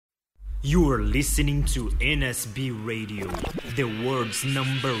You are listening to NSB Radio, the world's #1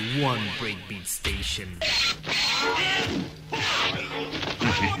 breakbeat station.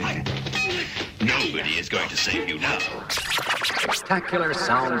 Nobody is going to save you now. Spectacular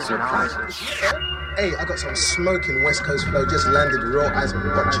sound surprises. Hey, I got some smoking West Coast flow, just landed raw as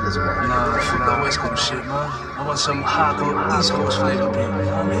botulism. Nah, that West Coast shit, man. I want some hardcore East Coast flavor, baby. You know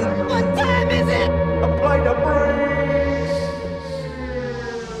what I mean? What time is it? Apply the brakes.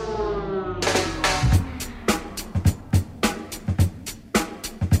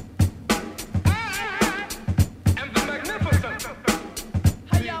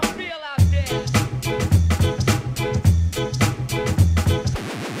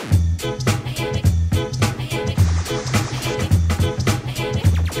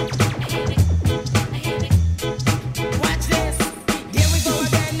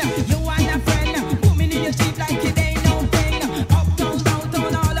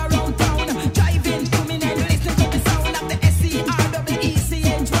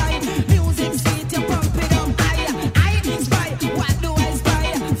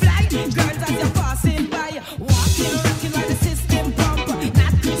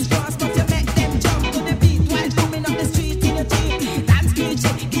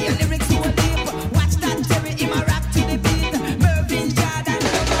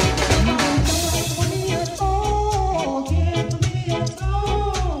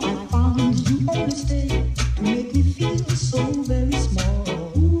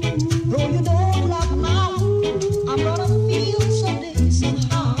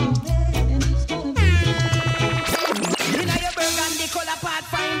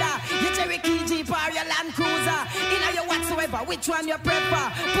 Which one you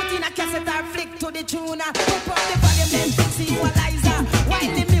prefer? Put in a cassette or flick to the tune. Pop up the volume then fix equalizer.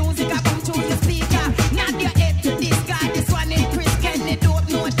 While the music I come to your speaker. Nod your head to this guy. This one in Chris Kenny. Don't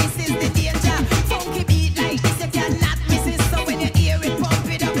know this is the danger. Funky beat like this you cannot resist. So when you hear it, pump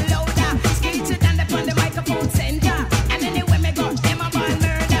it up louder. Screech it and up on the microphone center. And anywhere me go, them a ball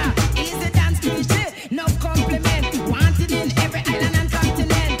murder. Easy dance, screech it, no compliment. Wanted in every island and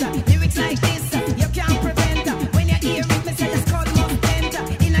continent. Lyrics like this, you can't prevent. When you hear it, me say it's called must enter.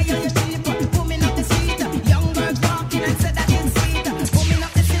 In a your cheap, booming up the street. Young girls walking and say that it's sweet. Booming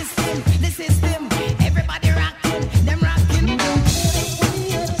up the system, everybody rocking, them rocking.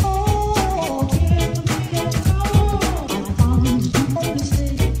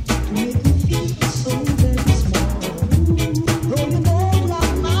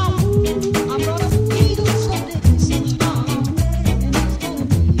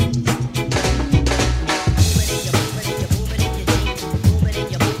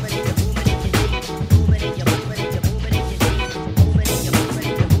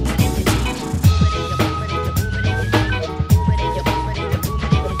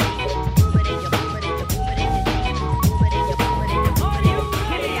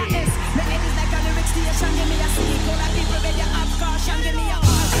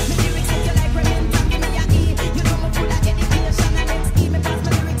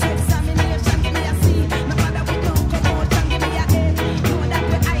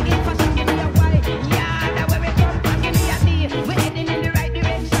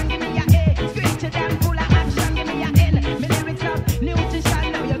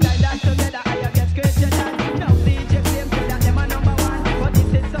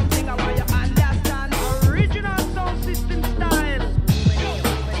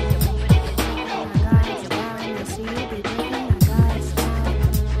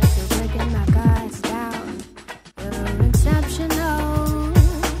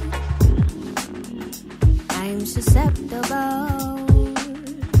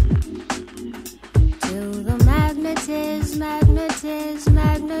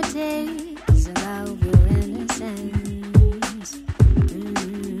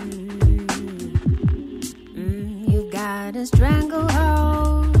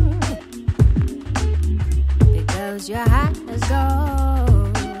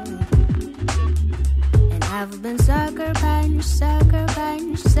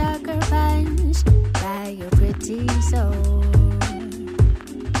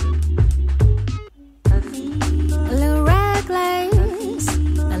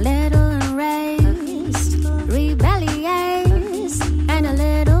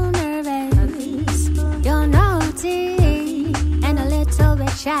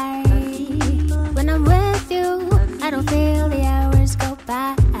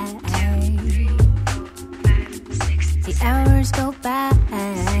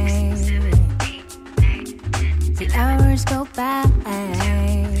 The hours go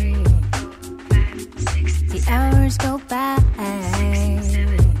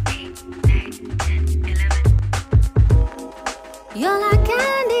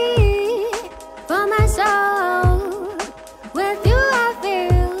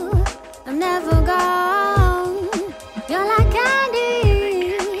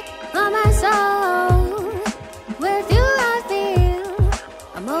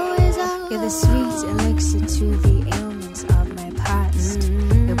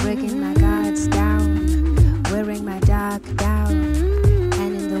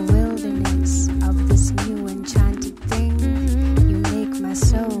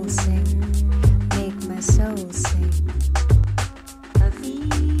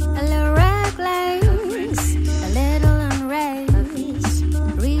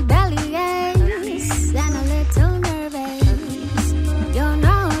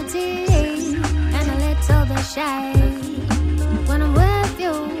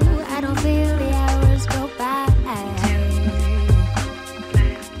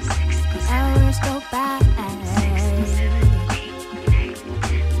by.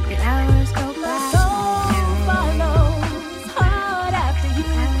 The hours go by. My soul follows hard after you.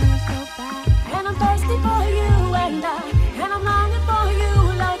 Hours go by. And I'm thirsty for you and I'm longing for you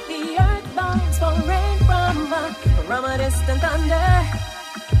like the earth longs for rain from a distant thunder.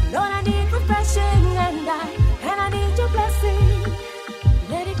 Lord, I need refreshing and I need your blessing.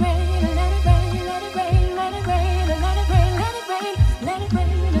 Let it rain, let it rain, let it rain, let it rain, let it rain, let it rain, let it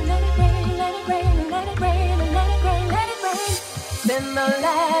rain, let it rain, let it rain, let it rain, let it rain, let it rain. Send the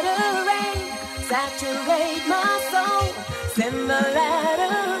latter rain, saturate my soul. Send the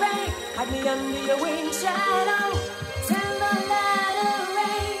latter rain, hide me under your wing shadow. Send the latter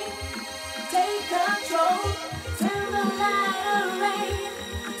rain, take control. Send the latter rain,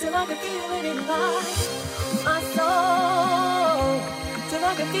 till I can feel it in my soul. Till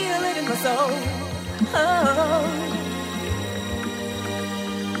I can feel it in my soul. Oh.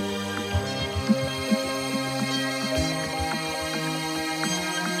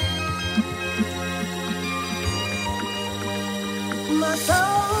 My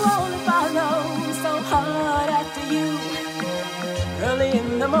soul only follows so hard after you. Early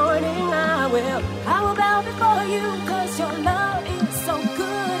in the morning I will bow before you, 'cause your love is so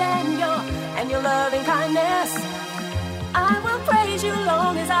good and your loving kindness. I will praise you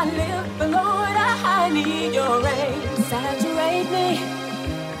long as I live, but Lord, I need your rain. Saturate me,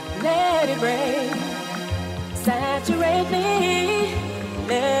 let it rain. Saturate me,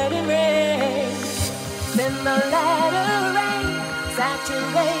 let it rain. Send the latter rain,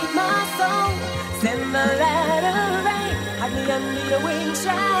 saturate my soul. Send the latter rain, hide me under your wing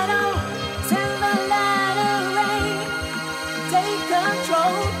shadow. Send the latter rain, take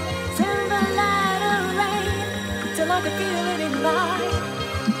control. Send the latter rain, till I can feel it in my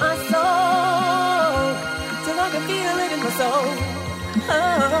soul. Till I can feel it in my soul. Oh.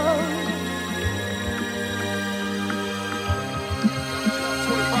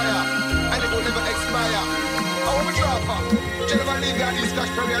 Fire, and it will never expire. I want to drop her. Jennifer leave you at this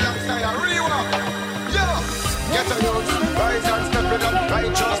cash from me alongside her. Rework. Yo, get a youth, rise and step it up.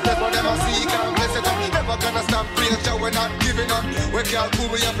 Righteousness, whatever seek and bless it up. Never gonna stop praise, Jah, we're not giving up. We can't cool,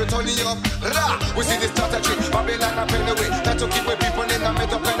 we have to turn it up. Rah! We see this strategy, Babylon up in the way. That to keep the people in the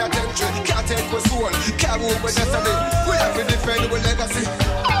middle penitentiary. Can't take with soul, can't move with destiny. We have to defend with legacy.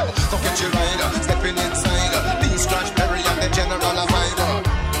 So get your rider, stepping inside. These scratch, Perry and the general of Bible.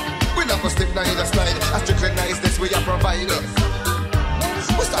 We never slip, neither slide. A strictly niceness we are provider.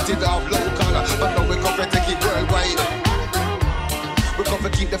 We started off local, but now we come to take it worldwide. We come to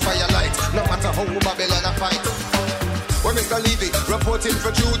keep the fire light, no matter how Babylon a fight. When Mr. Levy reporting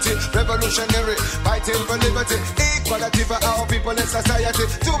for duty, revolutionary, fighting for liberty, equality for our people in society.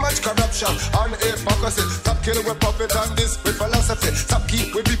 Too much corruption and hypocrisy. Stop killing with profit and this with philosophy. Stop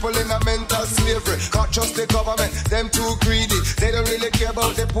keep with people in a mental slavery. Can't trust the government, them too greedy. They don't really care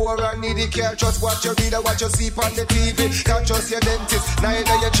about the poor and needy. Can't trust what you read or what you see on the TV. Can't trust your dentist,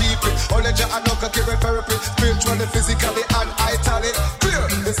 neither your GP. Only your local chemotherapy, spiritually, physically, and itally. Clear,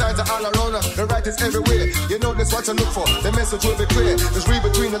 the signs are all around us, the right is everywhere. You know this what to look for. The message will be clear. Just read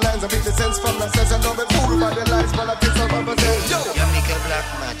between the lines and make the sense from the sense. I know it's fooled by the lies, but I think some of us say, yo! Jamaica black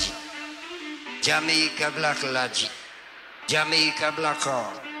magic, Jamaica black logic, Jamaica black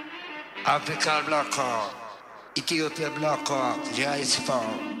heart, Africa black heart, Ethiopia black heart, Jah is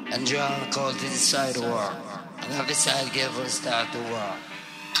found, and Jah called to the side war, and every side gave us start the war.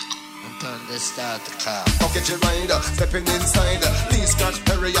 Until they start the car. Okay, your rider, stepping inside. Please catch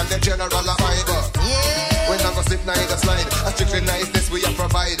Perry and the general of Bible. Yeah. We're not gonna slip, neither slide. A strictly niceness we are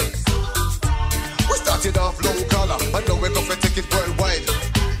provided. We started off local, but now we're gonna take it worldwide.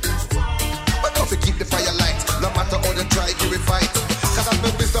 But don't keep the fire light, no matter how they try, you will fight. Cause as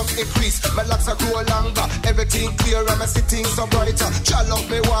my wisdom increase, my locks are grow longer. Everything clear and my sitting so brighter. Jah love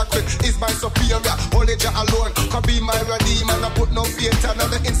me walk with is my superior. Only Jah alone can be my redeemer. I put no faith on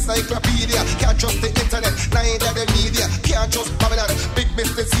the encyclopedia. Can't trust the internet, neither the media. Can't trust Babylon, big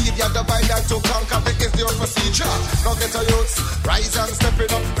Mr. Savior. Divine that to conquer, the is your procedure. Now get a youth, rise and step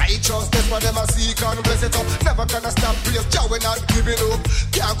it up. Righteousness for them I seek and bless it up. Never gonna stop praise, Jah we not giving up.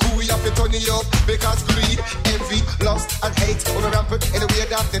 Can't cool, we have to turn it up. Because greed, envy, lust and hate will be rampant in the way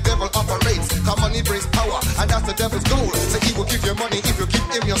that the devil operates. Cause money brings power, and that's the devil's goal. So he will give you money if you give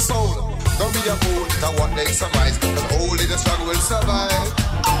him your soul. Don't be a fool, that one day survives. Cause only the strong will survive.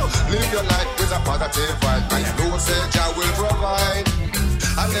 Live your life with a positive vibe, and you know say Jah will provide.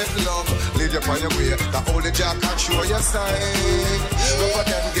 And let love lead you on your way. That only Jah can show your sign. Don't for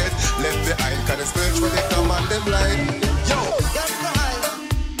them get left behind, cause the spiritually come and them blind. Yo! That's the high.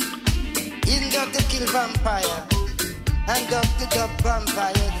 He got to kill vampire. And up to the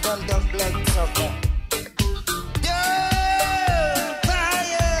vampire. one dog blood sucker.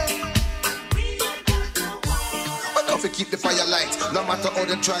 If you keep the fire light, no matter how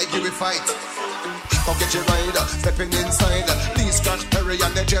they try, give it fight. Forget your rider, stepping inside. Lee Scratch Perry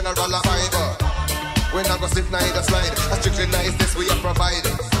and the General Fiber. We're not gonna slip neither slide. A strictly nice this we are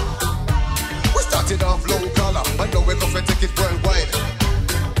providing. We started off low collar, but now we're gonna take it worldwide.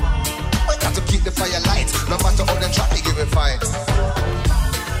 We got to keep the fire light, no matter how they try, give it fight.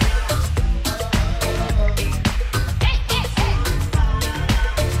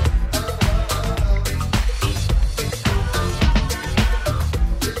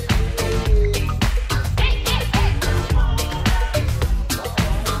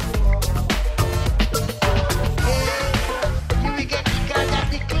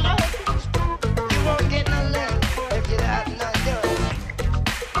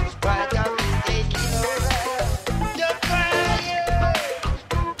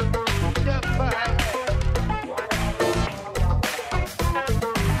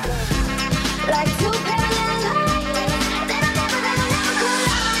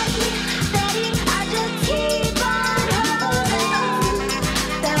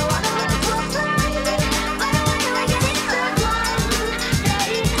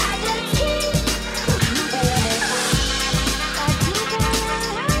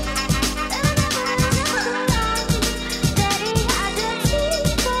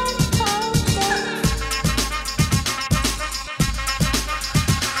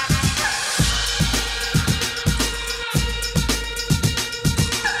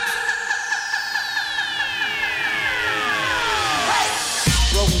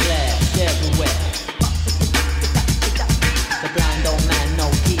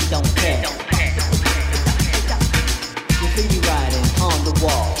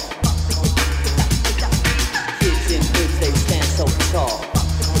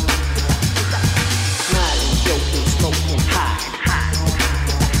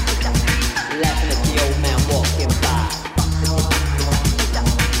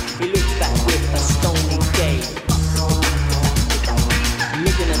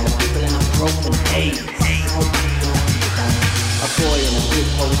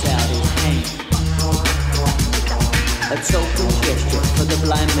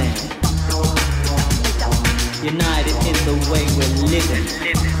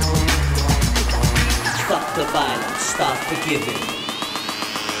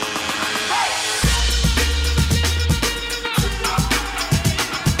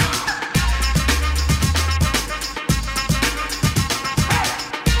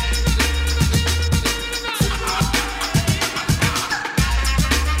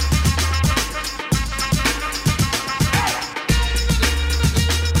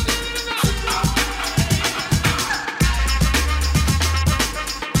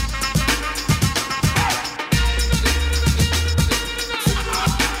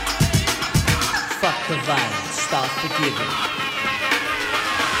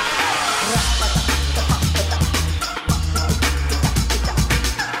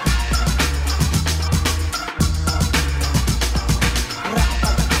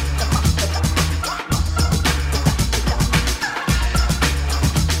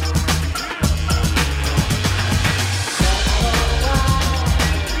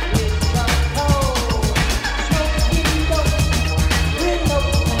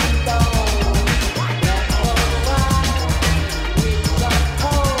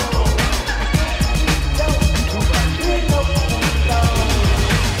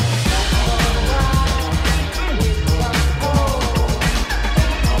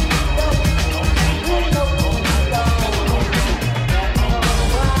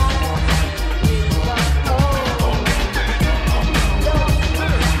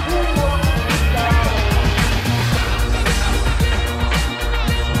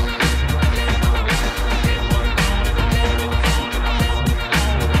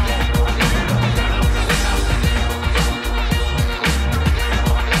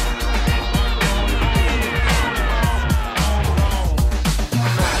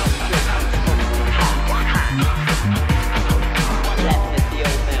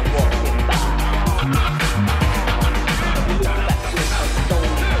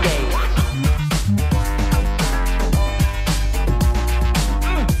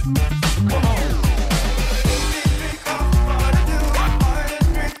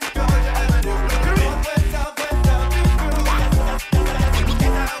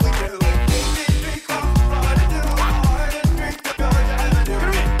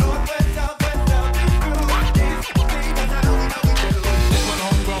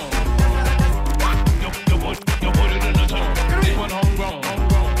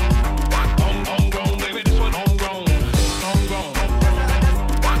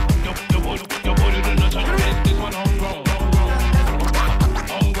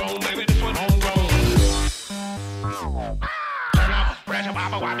 pressure,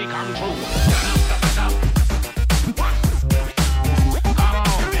 Papa, why become true?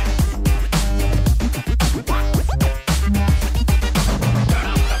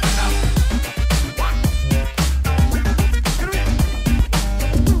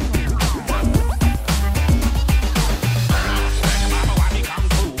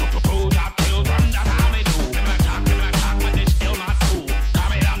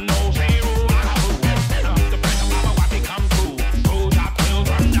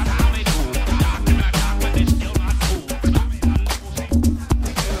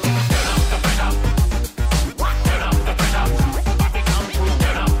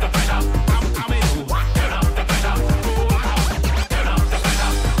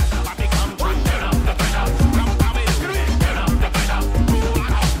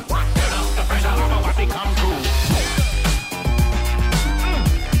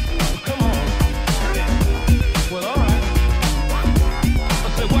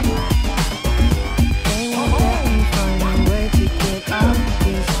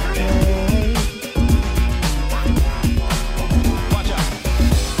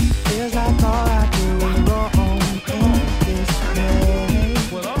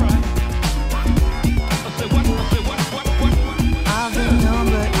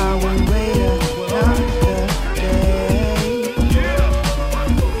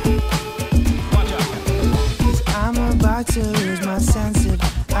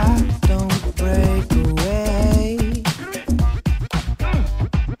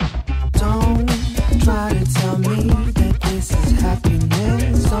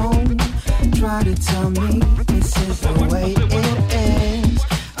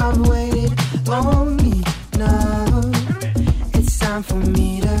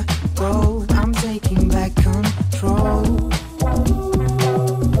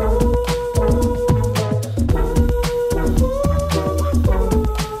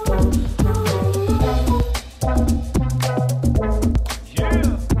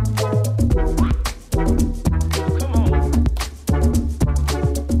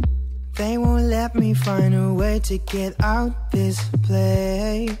 To get out this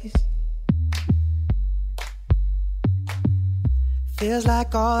place. Feels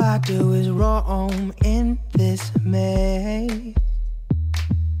like all I do is roam in this maze.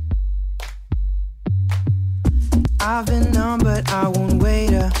 I've been numb, but I won't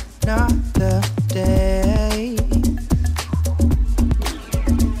wait another day.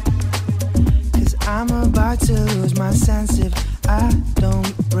 'Cause I'm about to lose my sense if I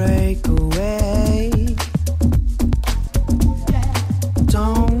don't break away.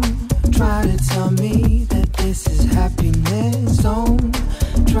 Don't try to tell me that this is happiness. Don't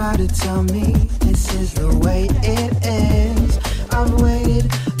try to tell me this is the way it is. I've waited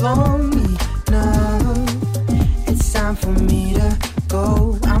long enough. It's time for me to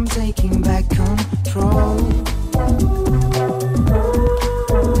go. I'm taking back control.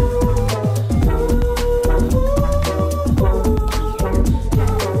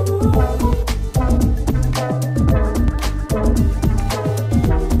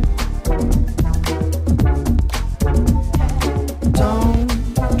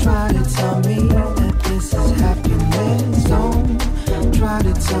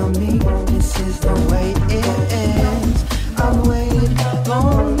 Tell me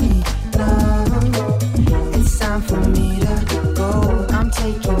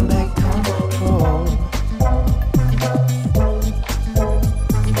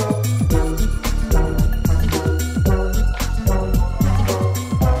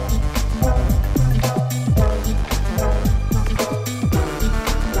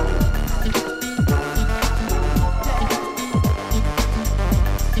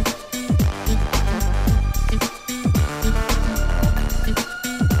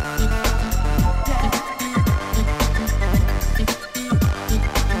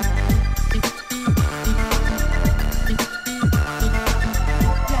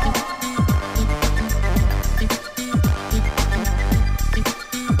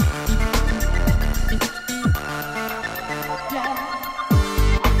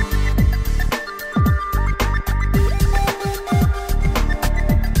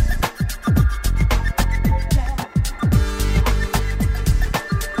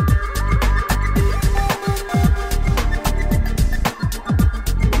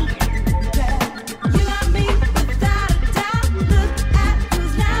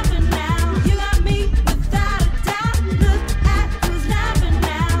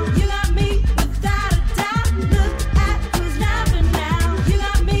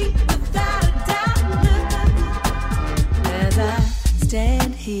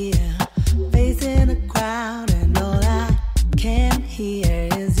hear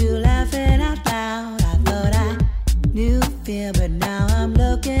is you laughing out loud. I thought I knew fear, but now I'm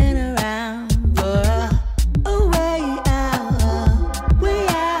looking around for a way out, way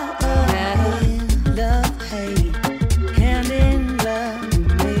out. Love, hate, hand in glove,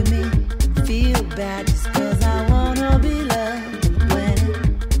 made me feel bad just 'cause I wanna be loved. When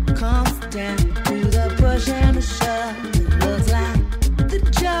it comes down to the push and the shove, it looks like the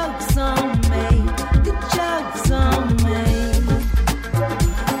joke's on me, the joke's on me.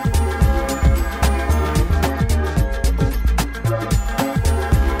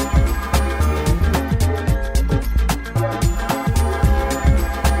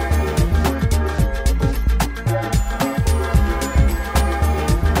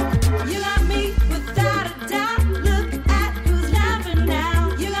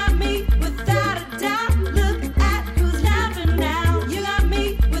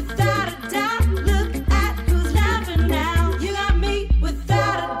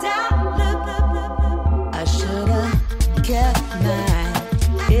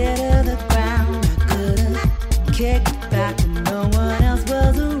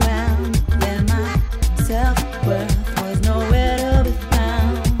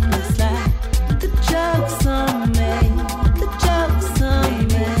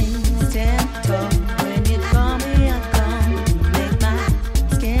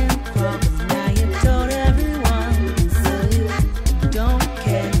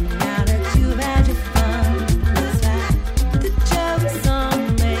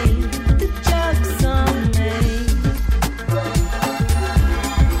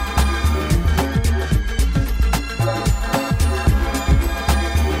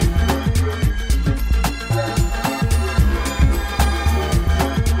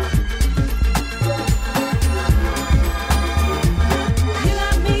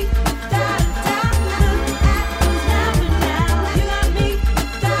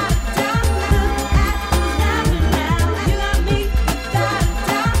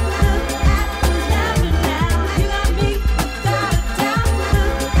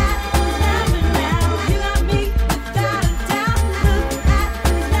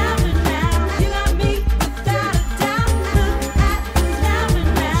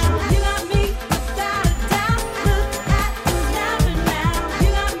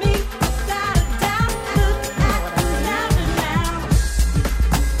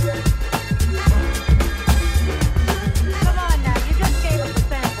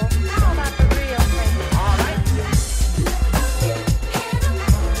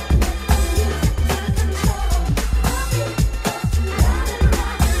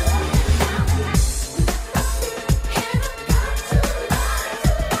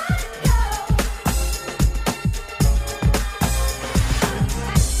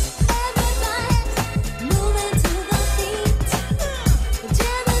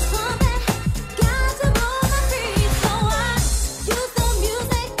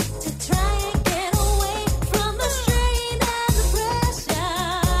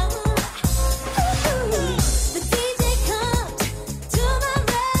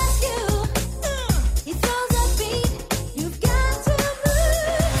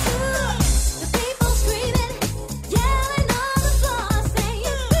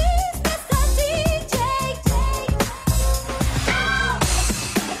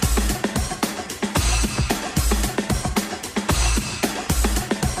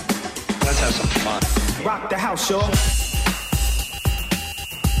 Rock the house, y'all.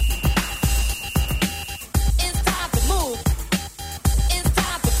 It's time to move. It's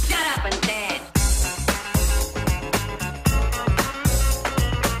time to get up and dance.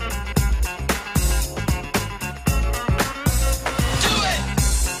 Do it.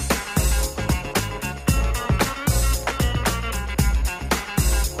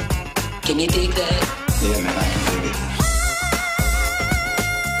 Can you dig that? Yeah, man, I can dig it.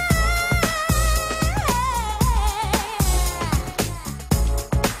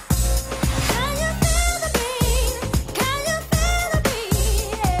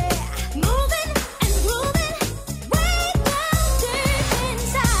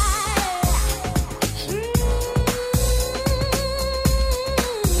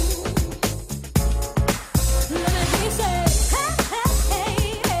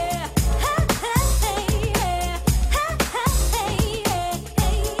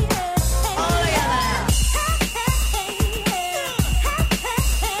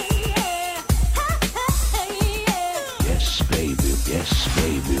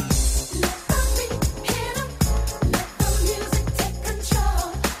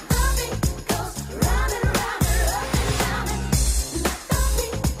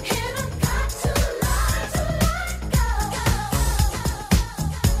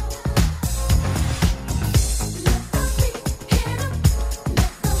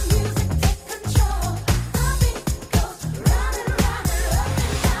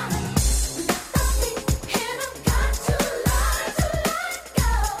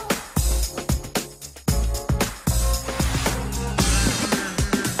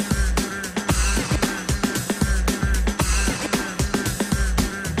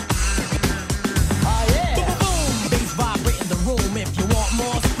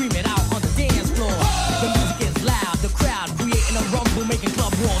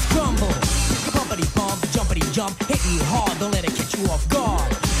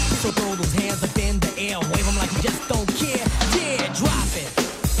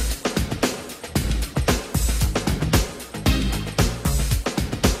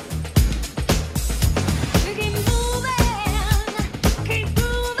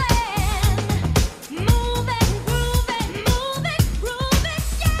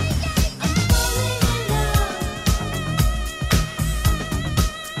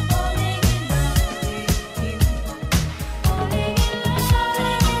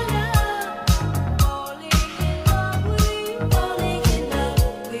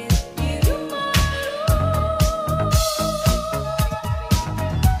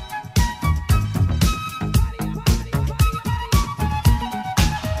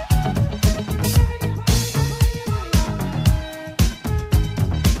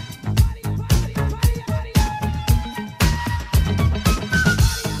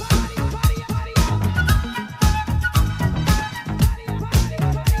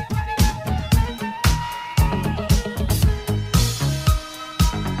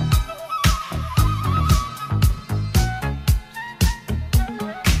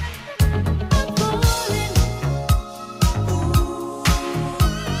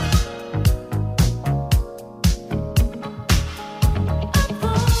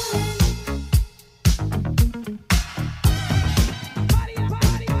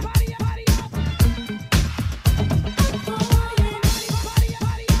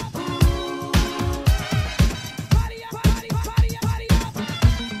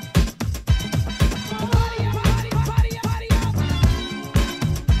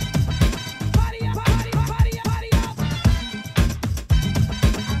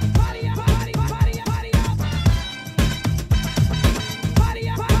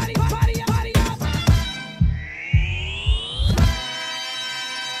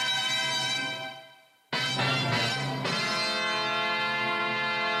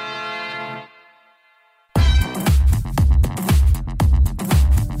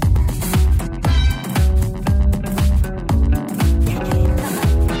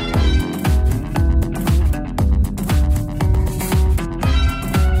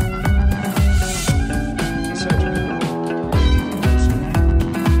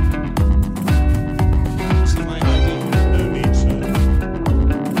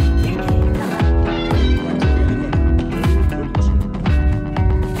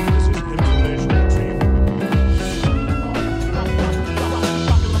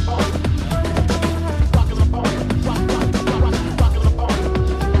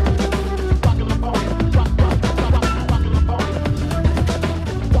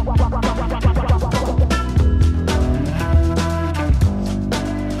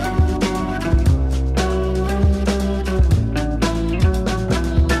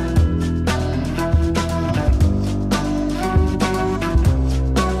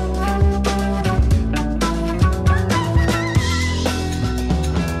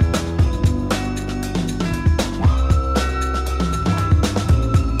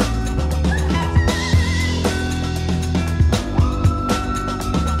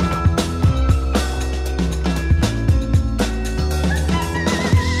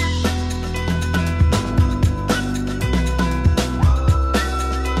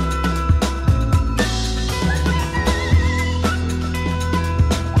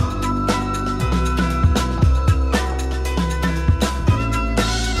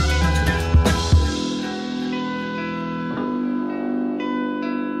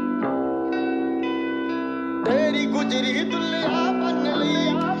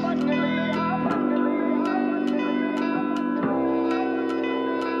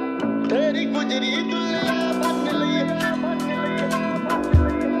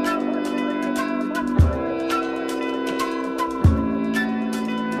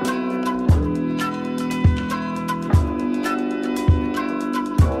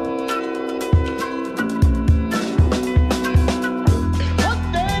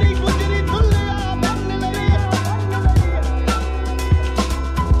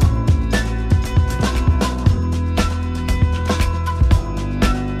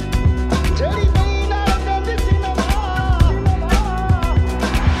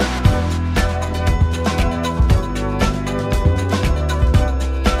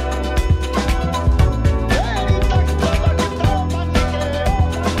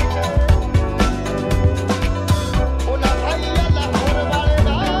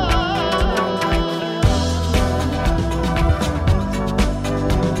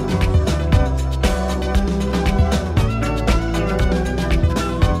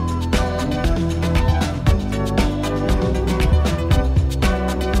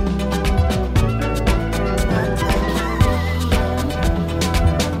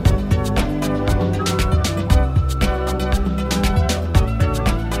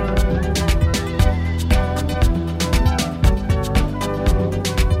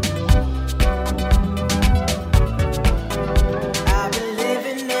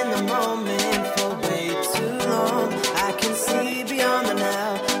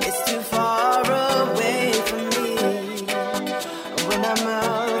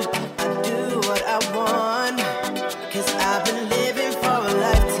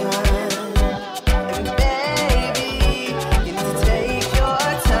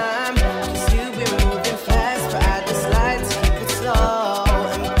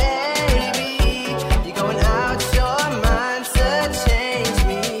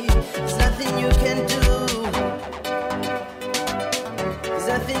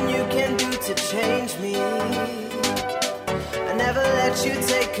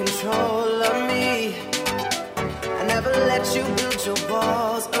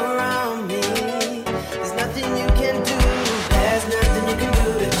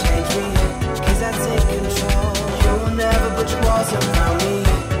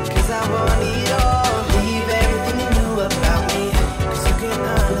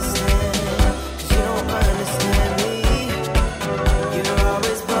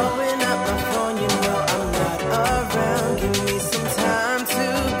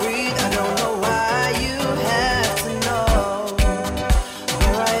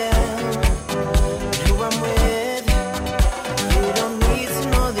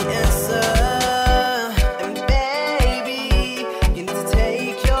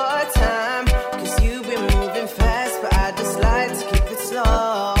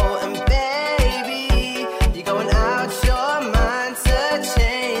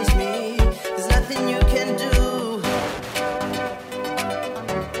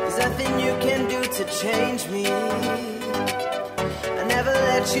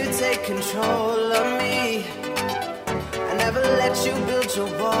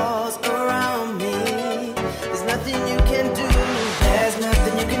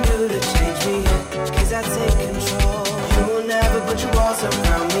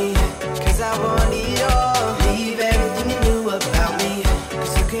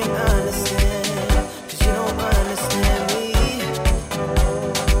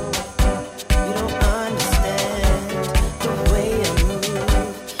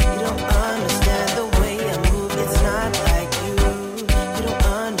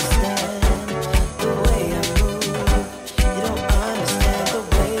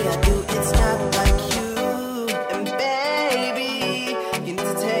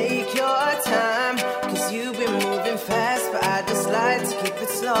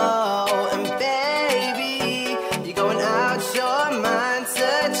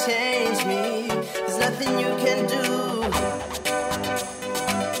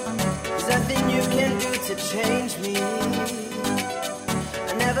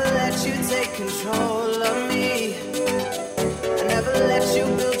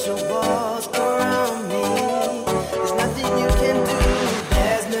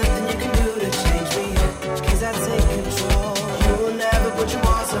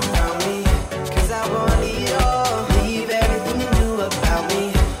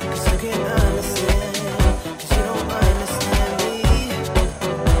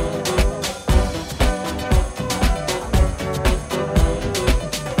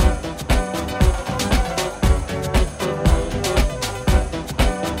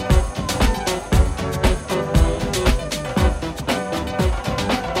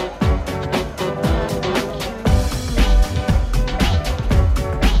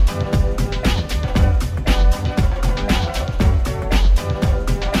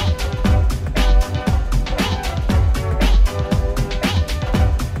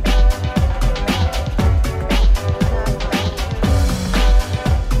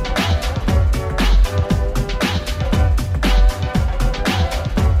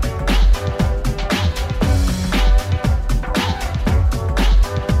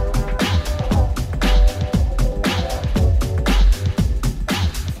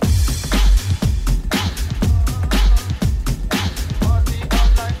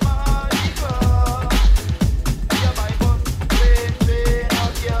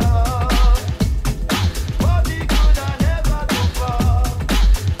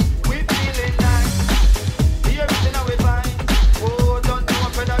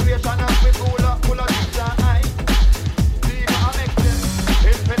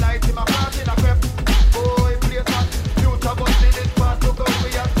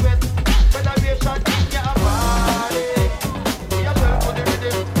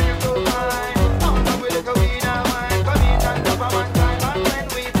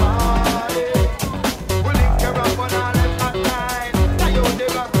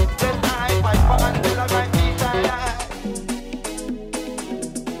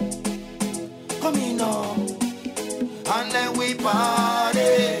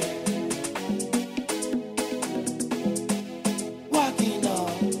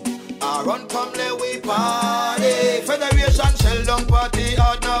 Run come let we party. Federation shell down party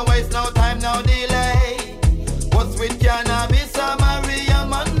out, no waste, no time, no delay. What's with cannabis and Maria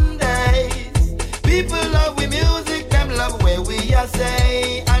Mondays? People love we music, them love where we are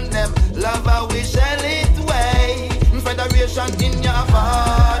say, and them love how we shell it way. Federation in your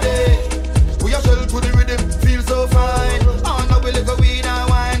body. We are shell to the rhythm, feel so fine. Oh no, we little weed and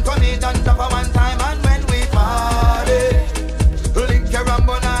wine, come in and top of one time, and when we party, link your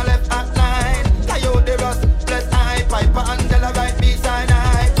rambona left at 9. Coyote Ross, bless I, Piper and Della right beside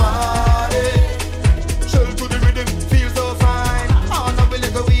I party. Shell to the rhythm, feel so fine. Oh no, we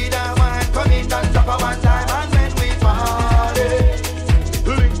little weed and wine, come in and top of one time, and when we party,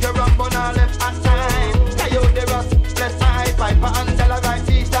 link your rambona left at 9. Coyote Ross, bless I, Piper and Della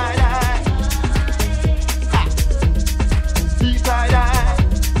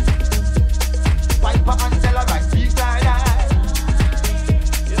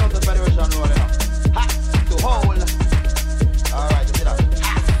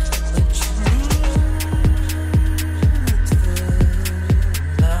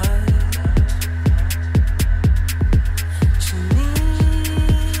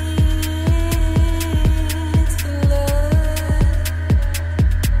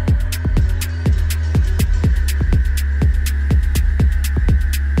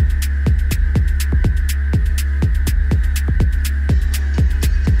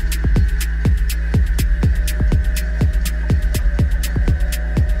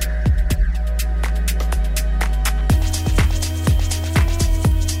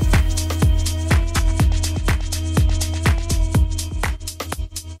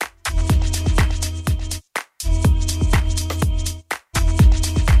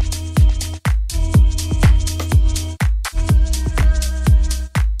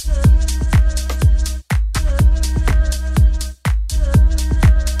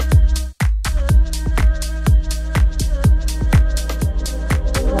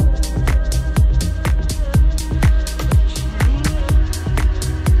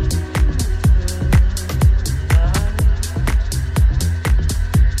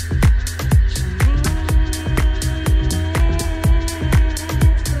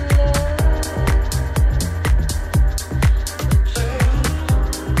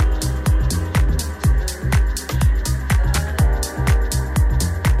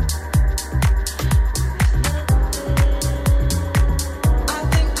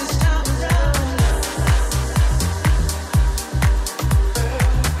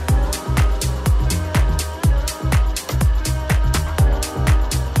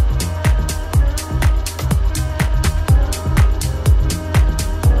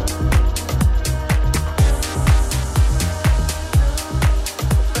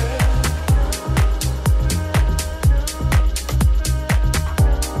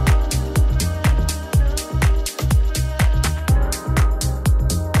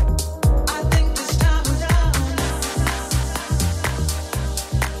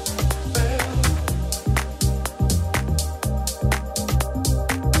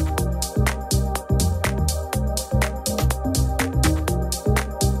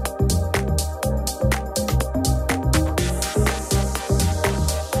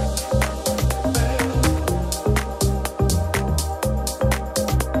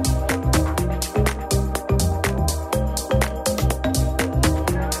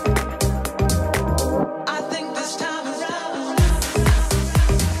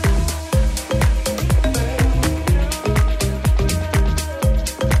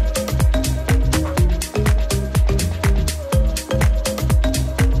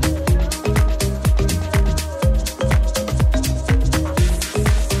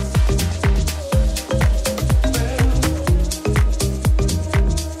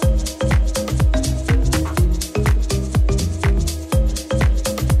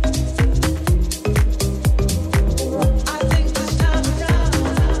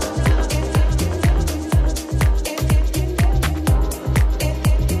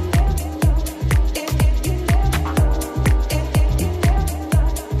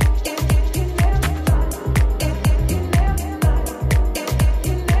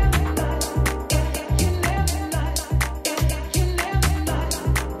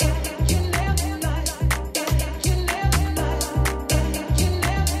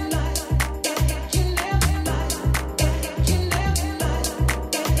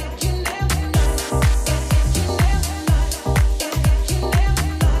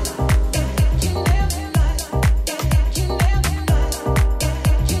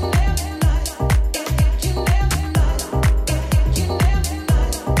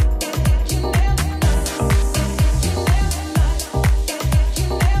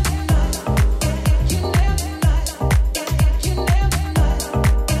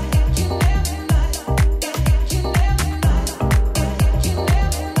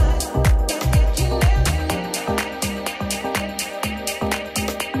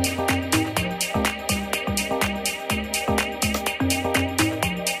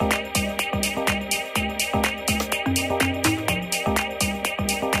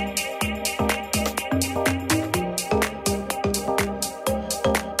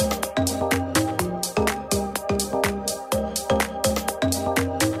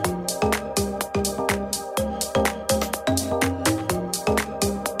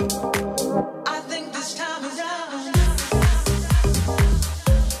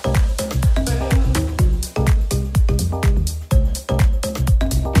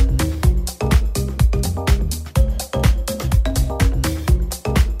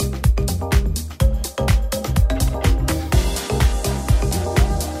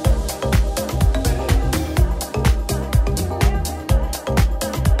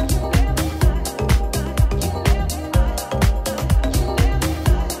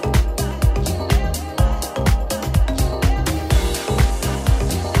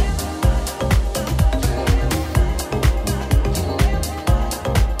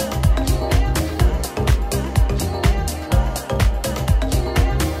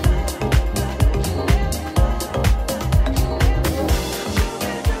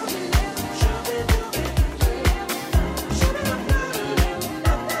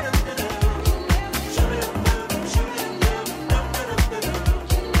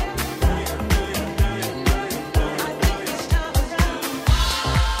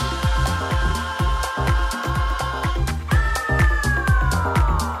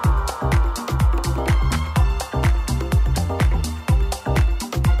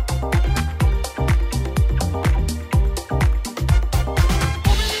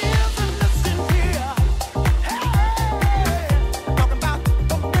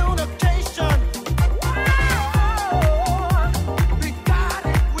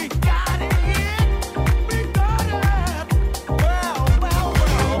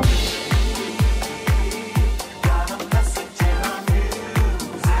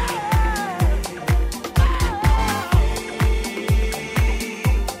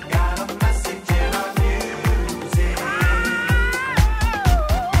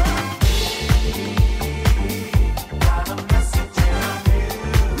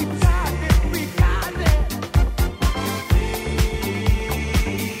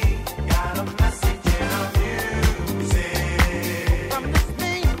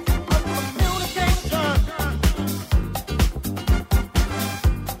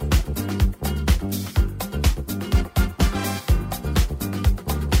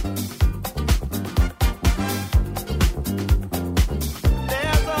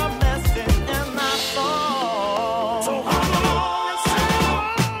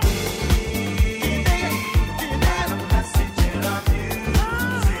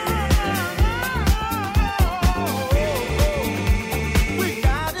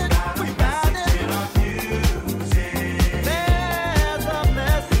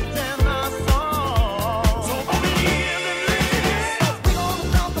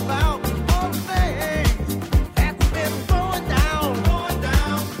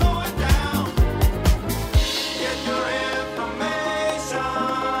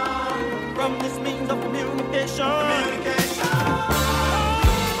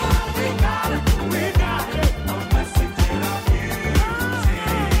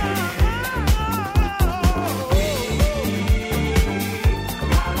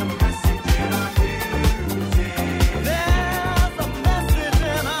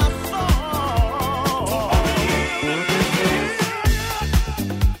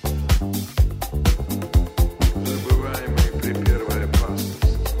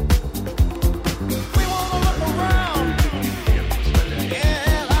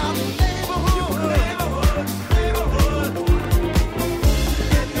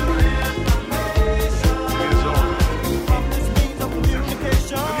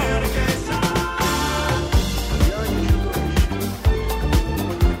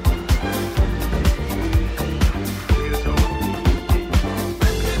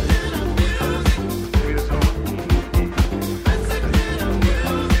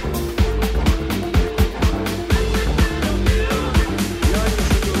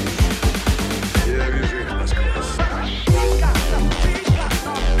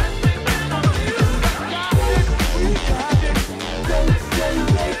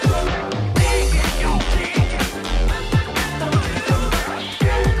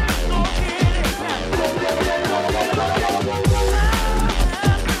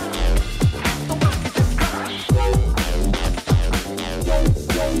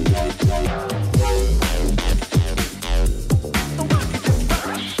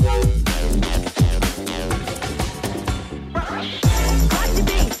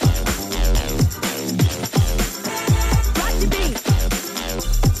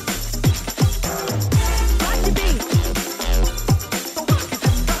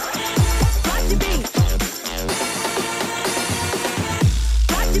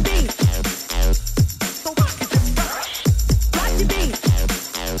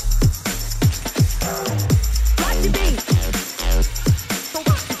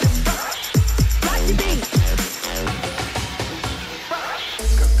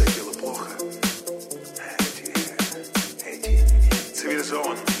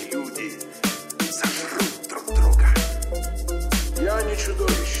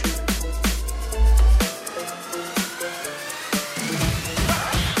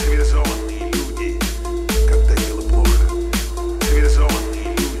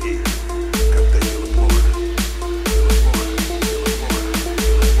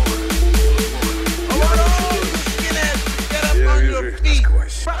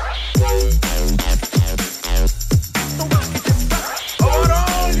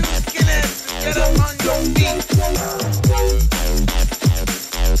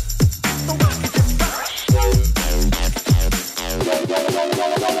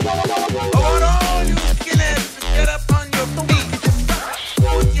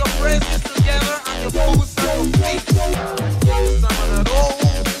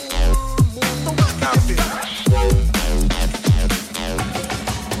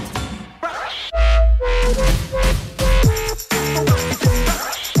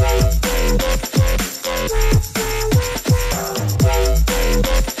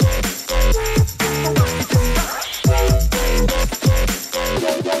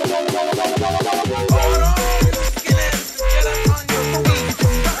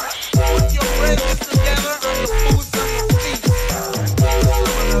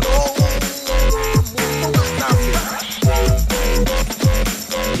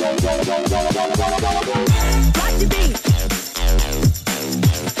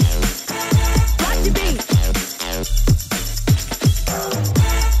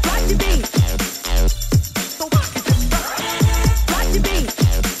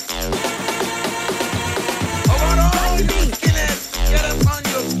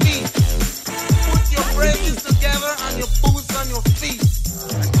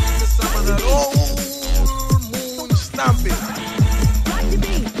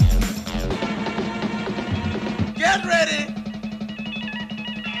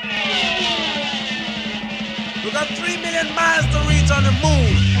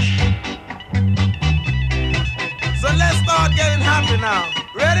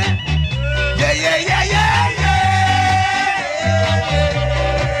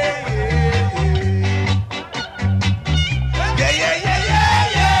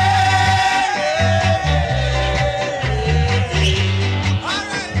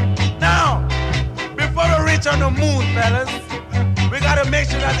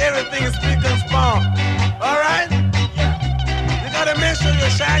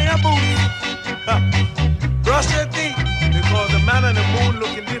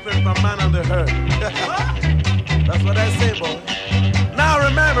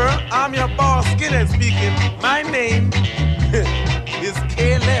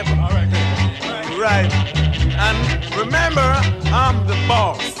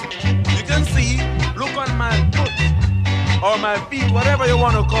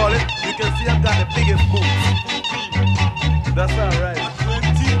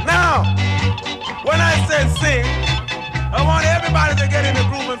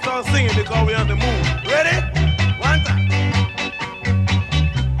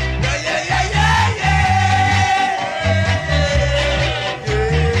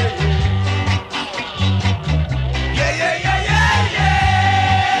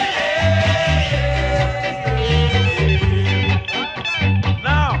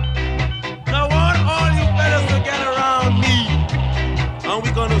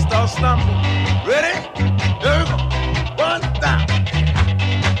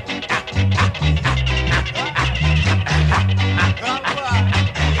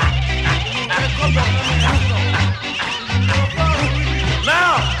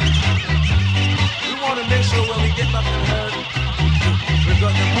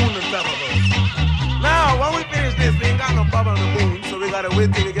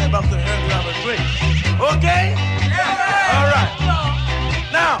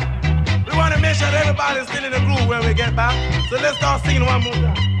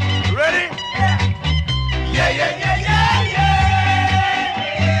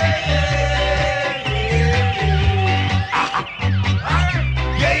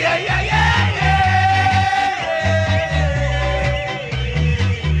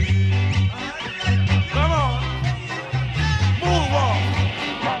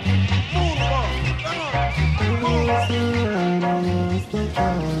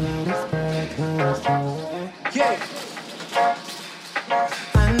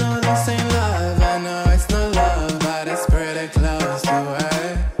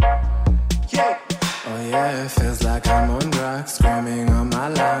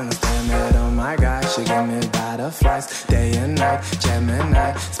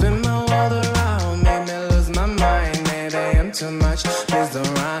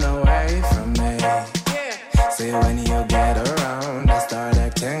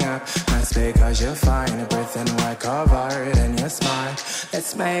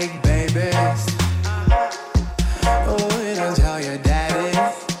Let's make babies. Oh, don't tell your daddy,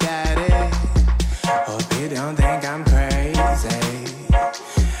 daddy. Hope you don't think I'm crazy.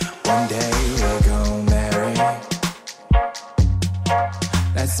 One day we're gonna marry.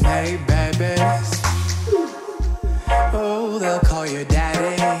 Let's make babies. Oh, they'll call you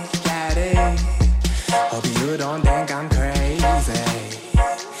daddy, daddy. Hope you don't think I'm crazy.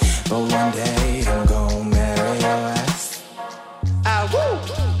 But one day I'm gonna marry your ass. Ah, woo!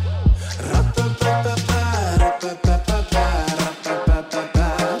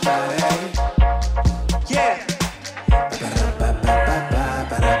 Yeah.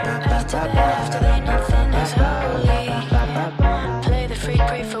 After they nothing is holy. Play the freak,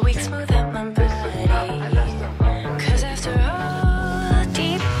 pray for weeks, smooth out my body. 'Cause after all,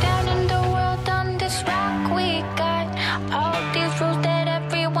 deep down in the world on this rock, we got all these rules that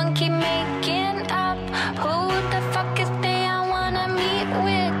everyone keep making up. Who the fuck is they? I wanna meet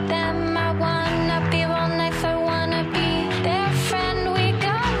with them. I wanna be real nice, I wanna be their friend. We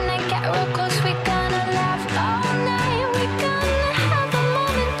gonna get real close, we gonna laugh all night. We gonna have a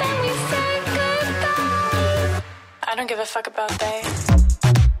moment, then we say goodbye. I don't give a fuck about they.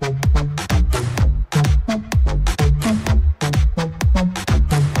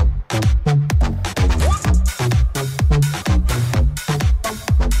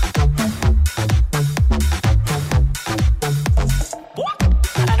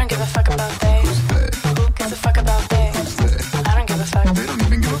 I don't give a fuck about they. Who gives a fuck about they? I don't give a fuck. They don't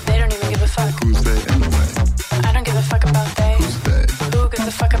even give a fuck. Who's they anyway? I don't give a fuck about they. Who gives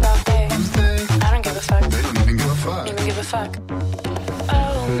a fuck about they? I don't give a fuck. They don't even give a fuck. Even give a fuck.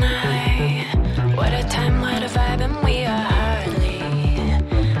 Oh my, what a time, what a vibe, and we are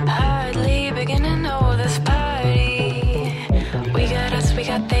hardly beginning to know this party. We got us, we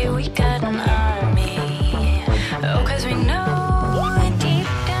got they, we got an army. Oh, 'cause we know deep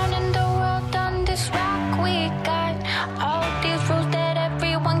down in the world on this rock, we got all these rules that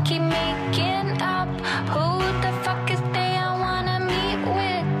everyone keep making up. Who the fuck is they? I wanna meet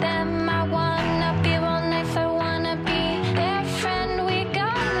with them. I wanna be real nice, I wanna be their friend. We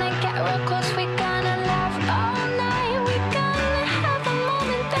gonna get real close, we gonna laugh all night. We gonna have a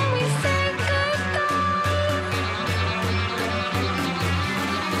moment, then we say goodbye.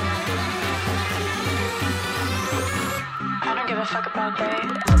 I don't give a fuck about they.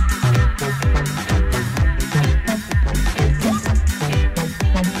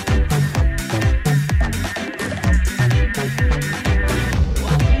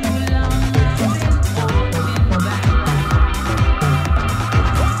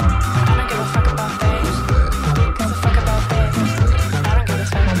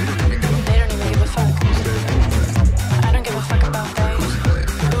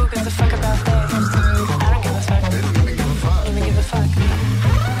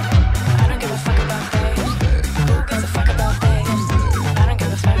 Fuck.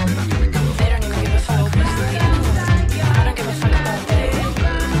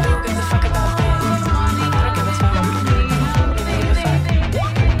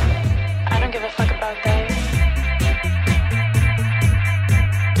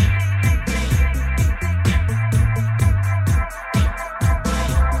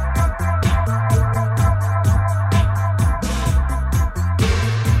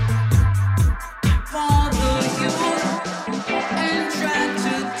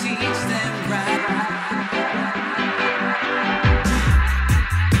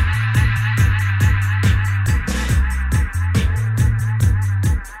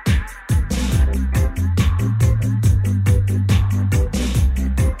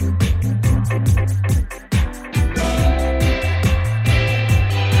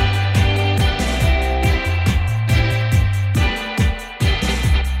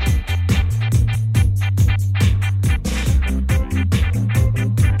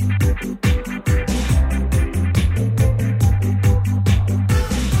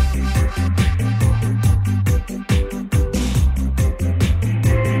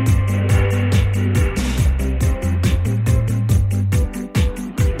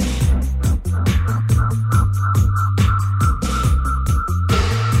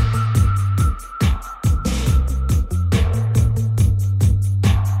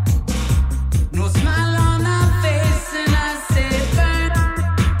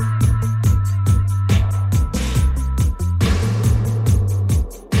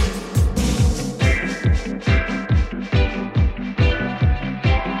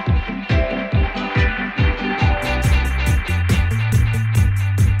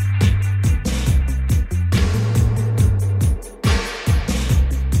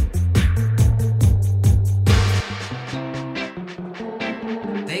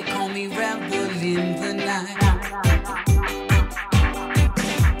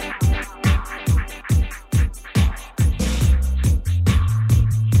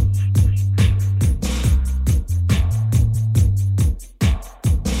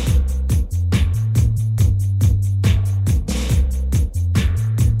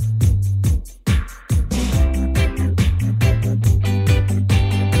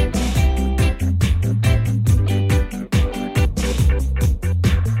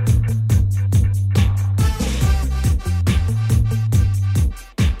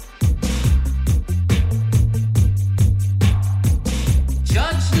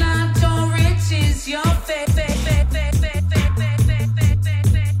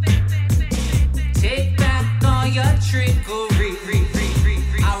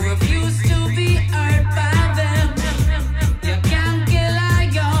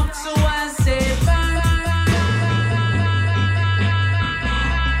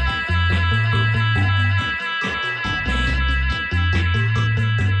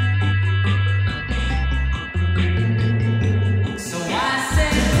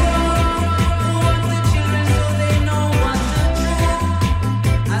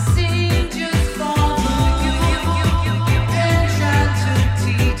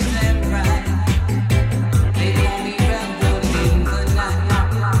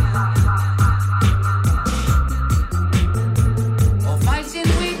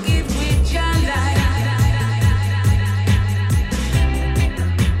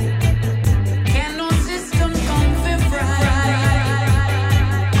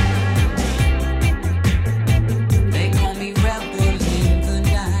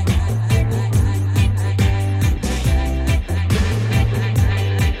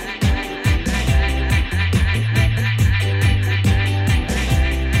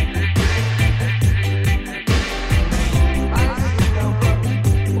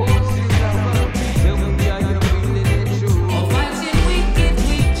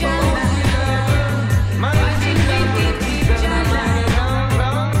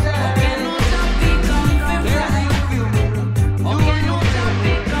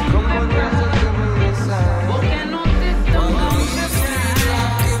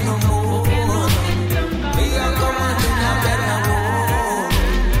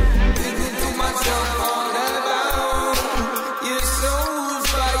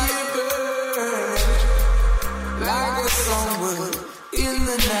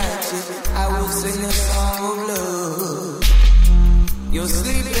 the night shift, I will sing a song of love. You're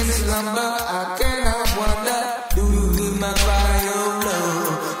sleeping in slumber, I cannot wonder. Do you hear my cry of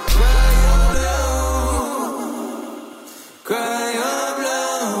love? Cry of love, cry of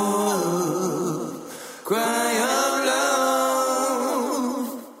love, cry of love,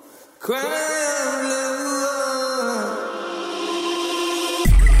 cry of love.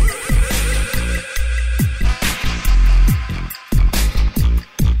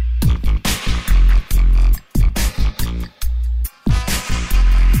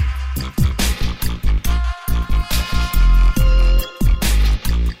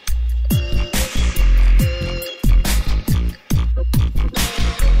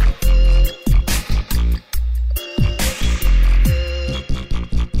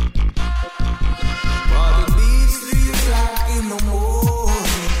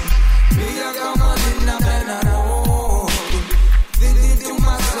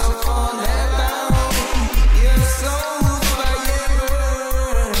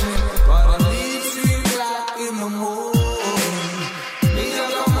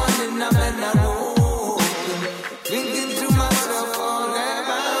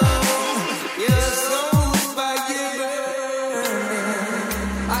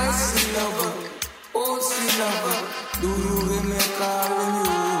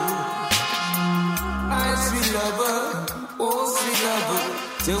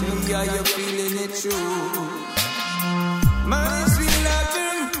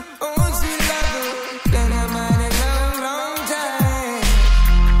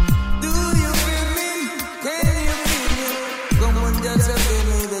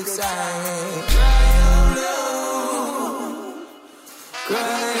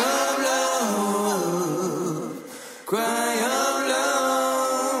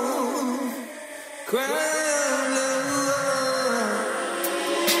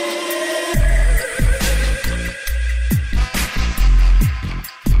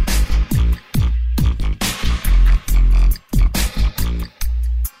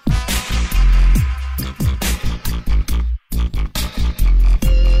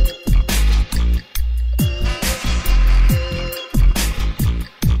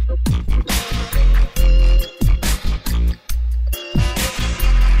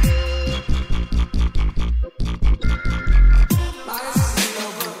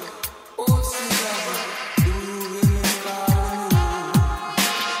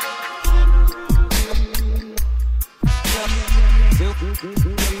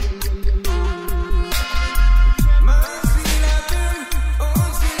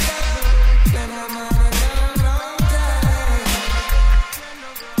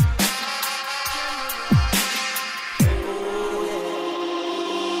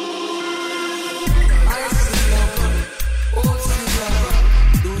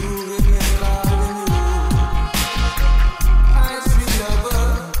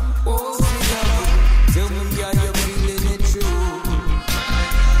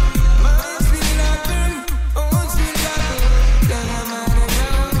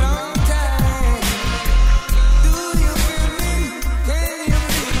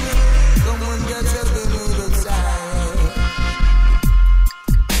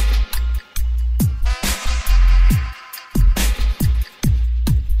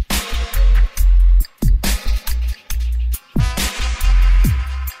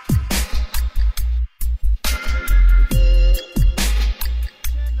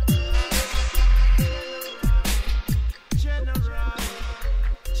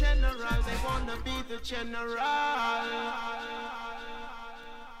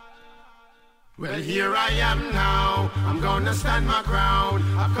 Well, here I am now, I'm gonna stand my ground.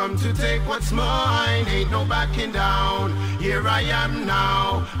 I've come to take what's mine, ain't no backing down. Here I am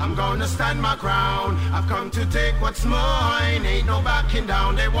now, I'm gonna stand my ground. I've come to take what's mine, ain't no backing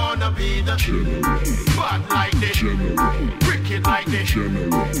down. They wanna be the bad like this, wicked like this,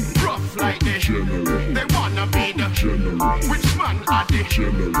 rough like this. They wanna be the which man are they?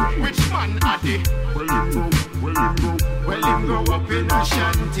 Which man are they? Well, him grow up in a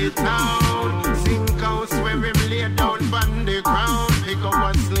shanty town. Sink house where him lay down on the ground. Pick up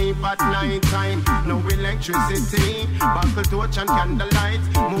and sleep at night time. No electricity, buckle torch and candlelight.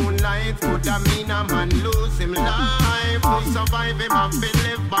 Moonlight could have mean a man lose him life. To survive him have to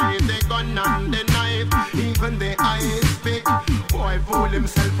live by the gun and the knife. Even the ice pick Boy fool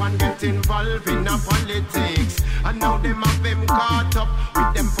himself and get involved in a politics. And now them have him caught up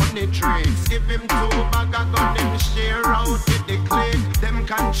with them funny tricks. Give him 2 bag of gun, him share out with the clique. Them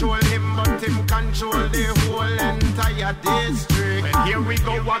control him, but him control the whole entire district. Well, here we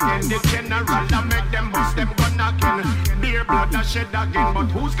go again, the general, I make them bust them gun again. Beer blood I shed again, but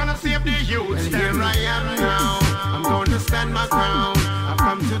who's gonna save the youth? Well, here I am now, I'm gonna stand my ground. I've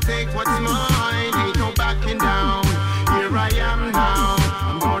come to take what's mine, ain't no backing down. Here I am now,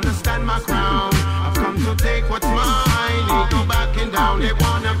 I'm gonna stand my ground. I've come to take what's mine, ain't no backing down. They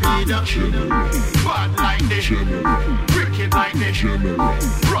wanna be the bad like this, wicked like this,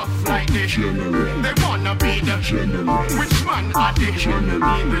 rough like this. They wanna be the which man are they?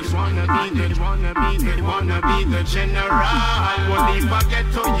 Wanna be the general. Will he forget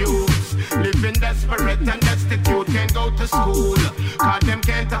to use? Living desperate and destitute, can't go to school. Cause them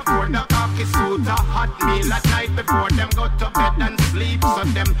can't afford the khaki suit. A hot meal at night before them go to bed and sleep. So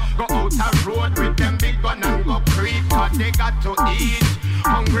them go out a road with them big gun and go creep. Cause they got to eat.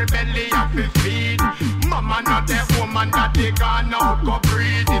 Hungry belly have to feed. Mama not the woman that they gone out go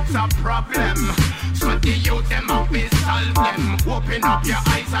breed. It's a problem. So the youth them have to solve them. Open up your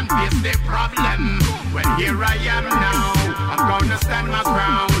eyes and face the problem. Well, here I am now, I'm gonna stand my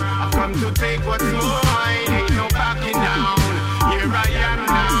ground. I've come to take what's mine, ain't no backing down. Here I am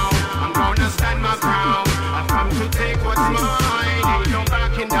now, I'm gonna stand my ground. I've come to take what's mine, ain't no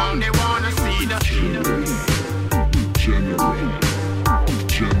backing down. They wanna see the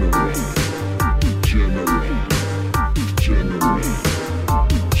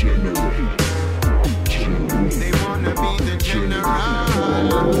They wanna be the general.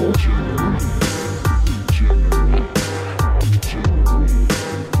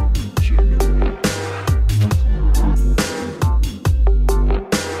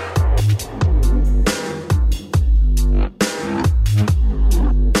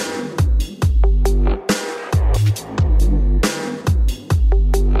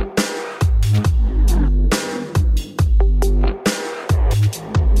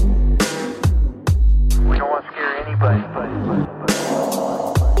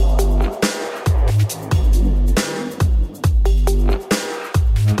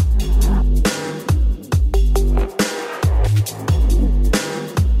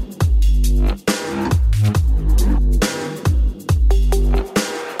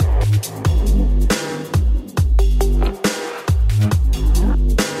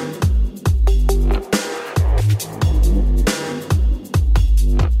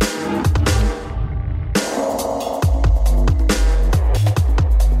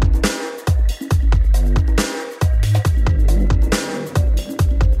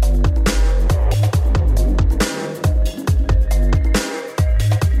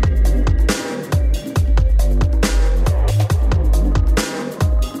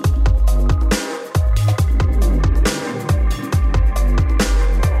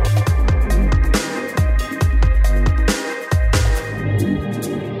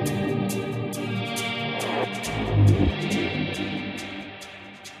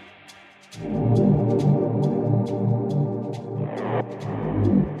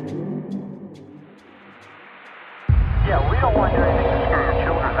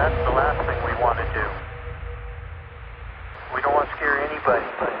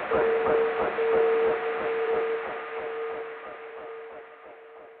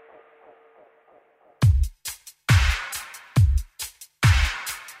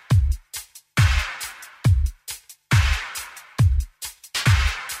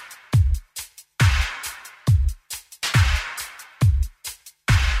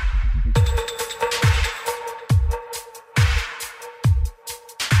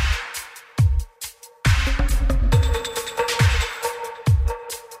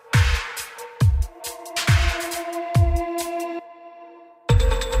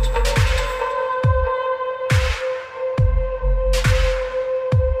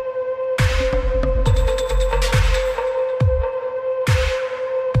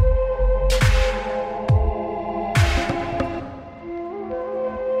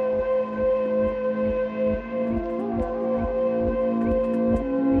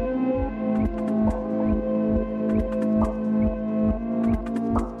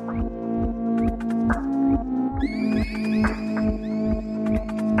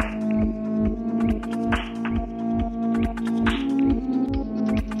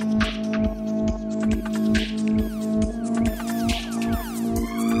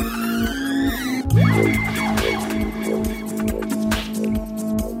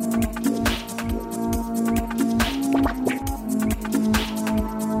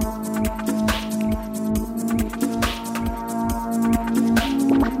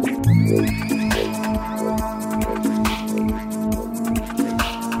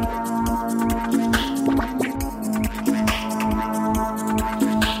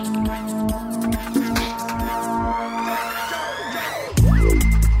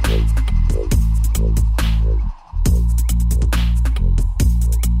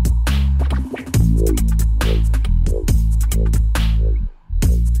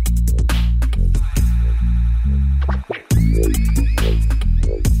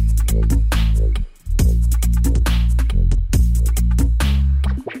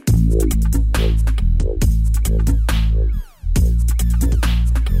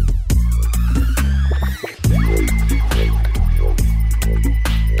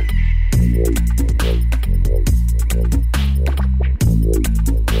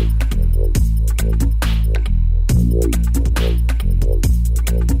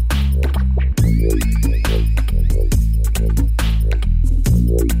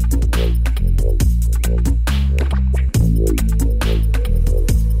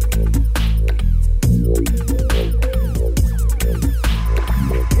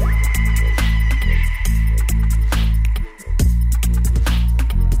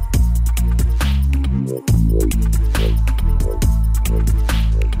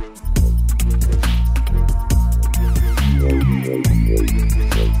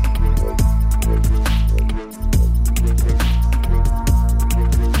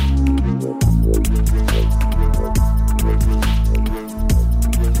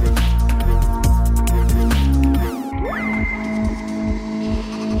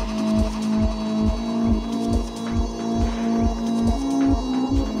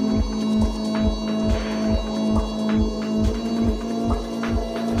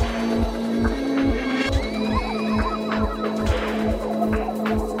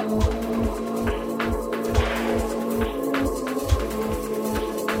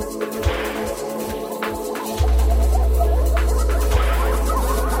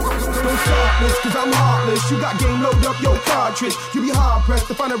 you got game, load up your cartridge. You be hard pressed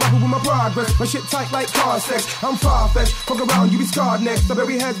to find a rapper with my progress. My shit tight like car sex. I'm far-fetched. Fuck around, you be scarred next. I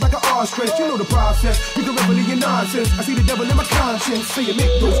bury heads like an ostrich. You know the process. You can revel in your nonsense. I see the devil in my conscience. Say you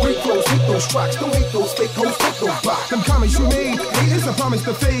make those great flows, hate those tracks. Don't hate those fake hoes, take those box. Them comments you made, haters I promise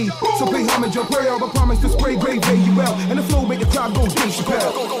to fade. So pay homage or prayer, but promise to spray grave you well. And the flow make the crowd go Dave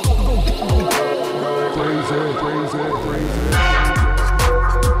Chappelle. Crazy, crazy, crazy.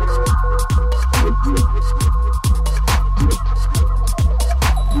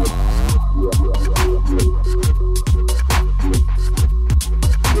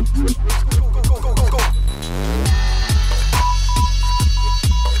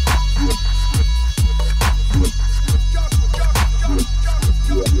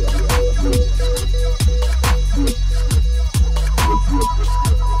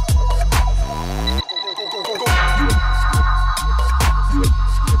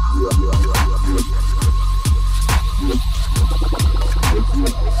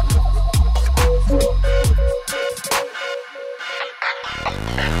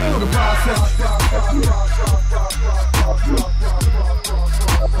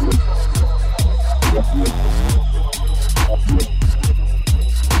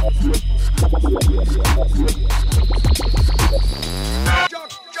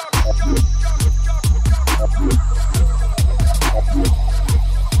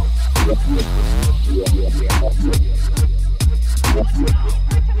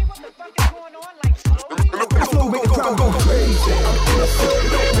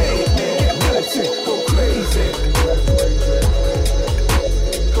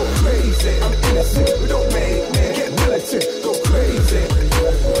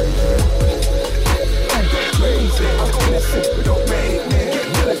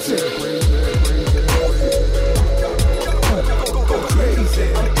 Crazy.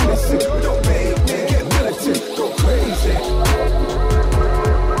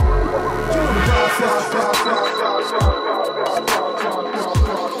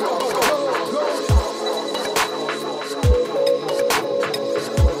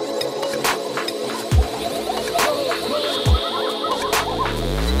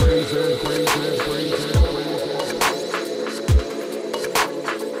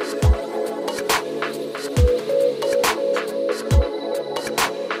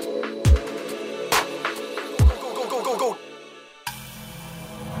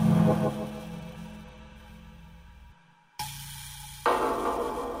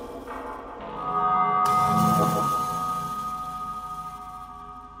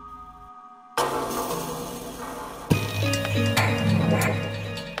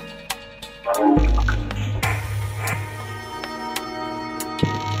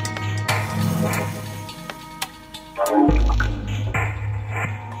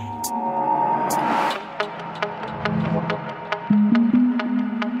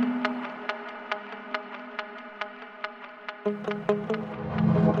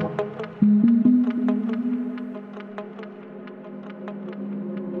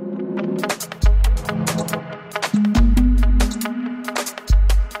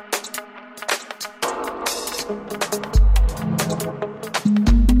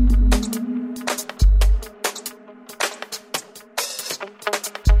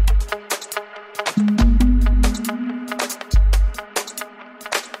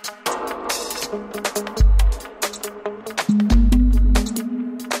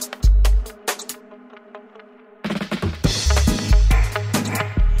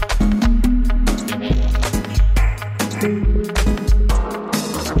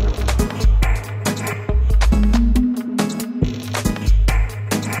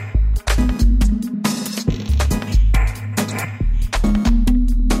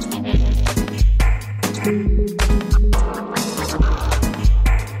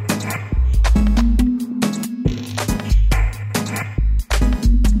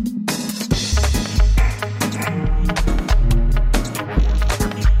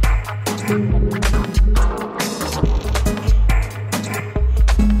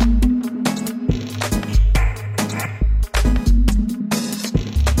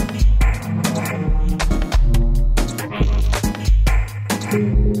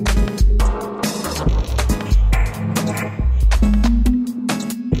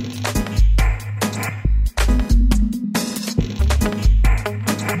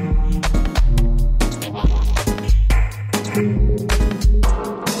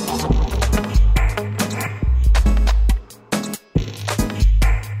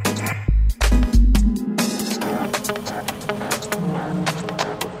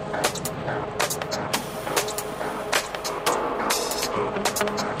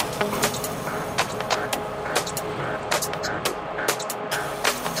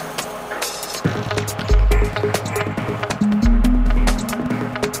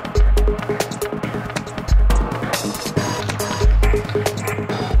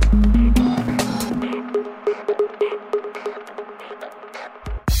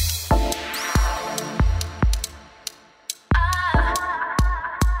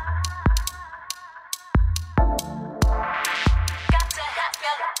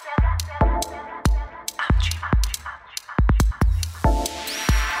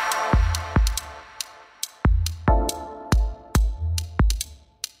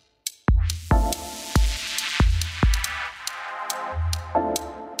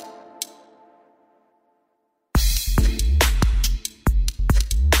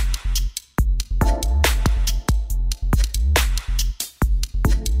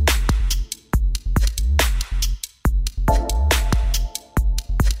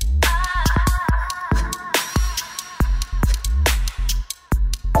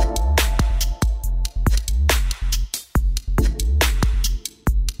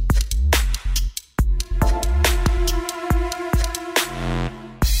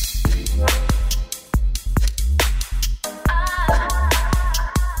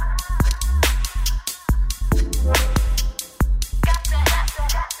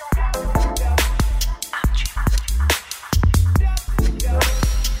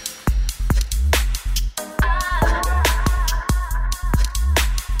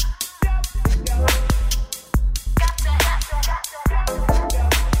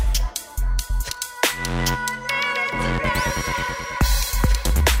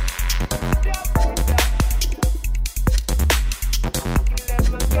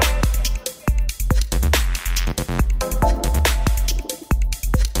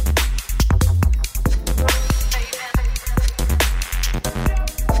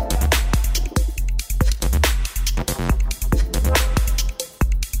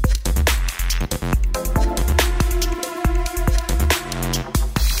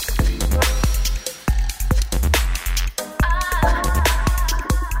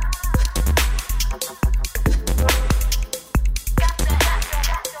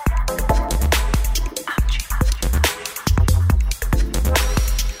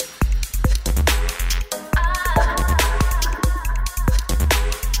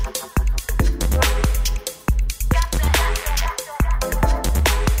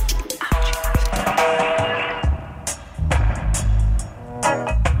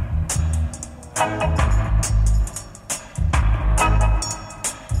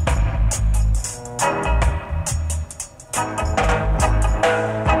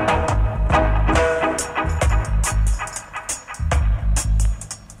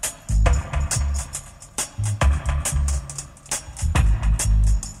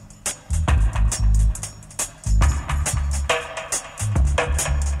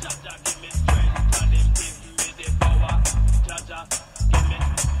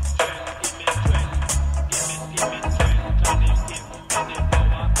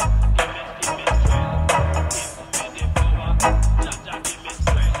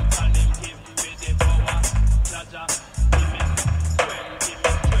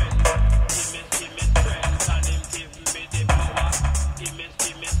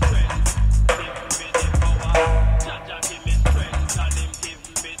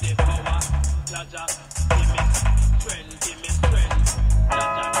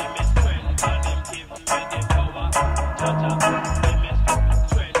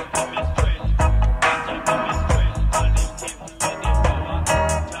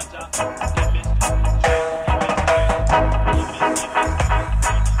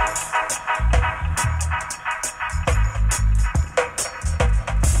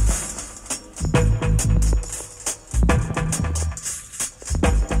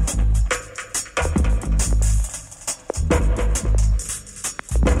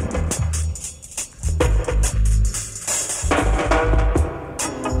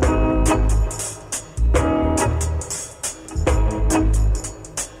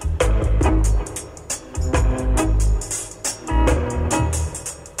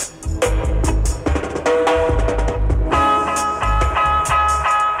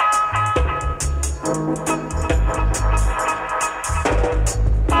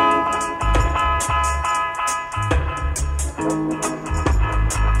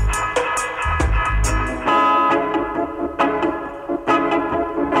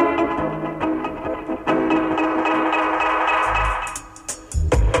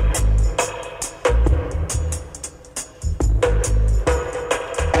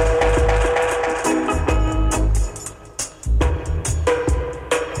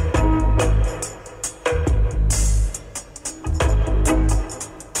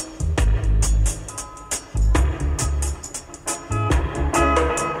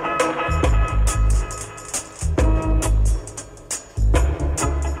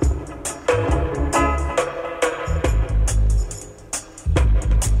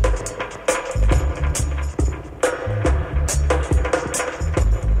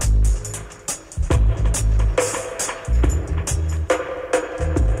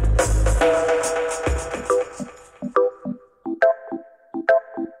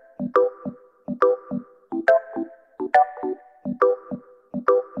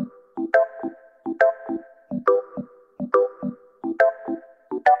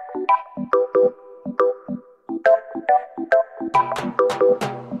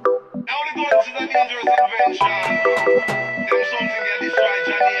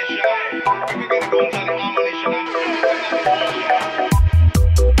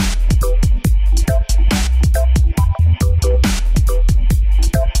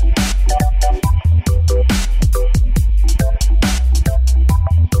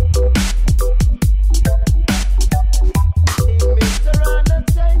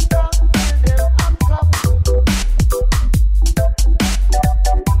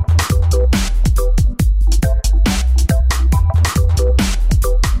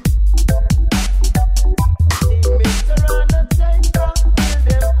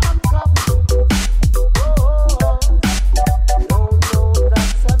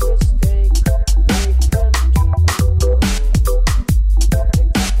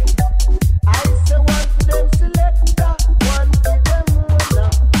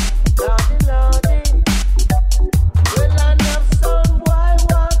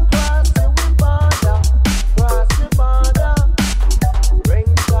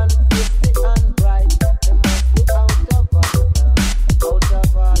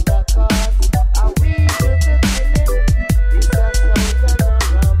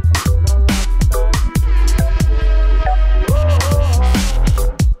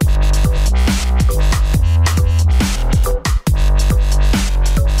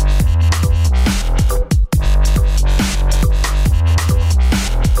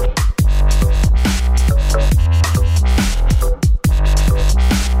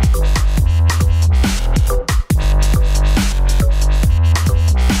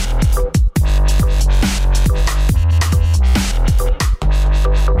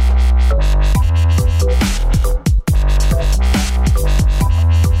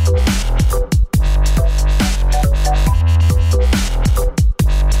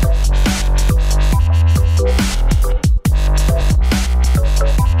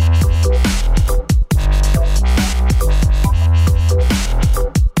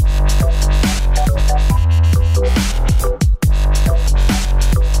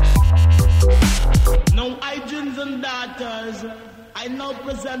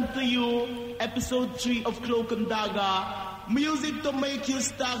 episode 3 of Cloak and Dagger. Music to make you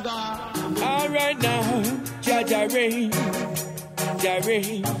stagger. Alright now, Jaja rain,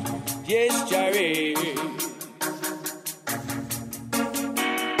 yes Jare.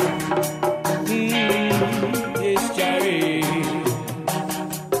 Yes Jare,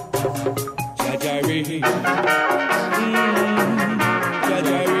 Jaja rain,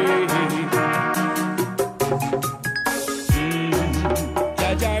 Jaja rain,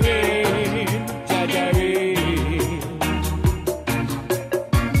 Jaja rain, Jaja rain,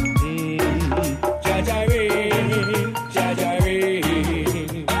 Jaja rain, Jaja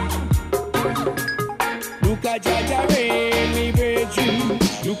rain. Look at Jaja rain, me bedroom.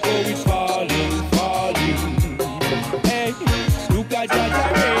 Look how it's falling, falling. Hey, look at Jaja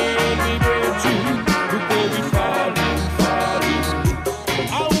rain, me bedroom. Look how it's falling, falling.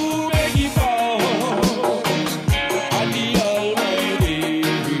 I will make it fall on the Almighty.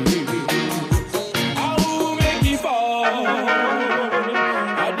 I will make it fall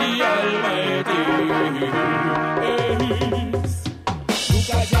on the Almighty. Look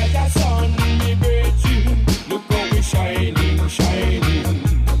at Jaja sun, me bedroom. Look how it's shining, shining.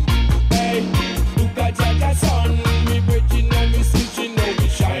 Hey, look at Jaja sun, me breathing and me switching, now we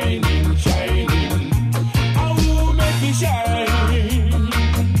shining, shining. I will make it shine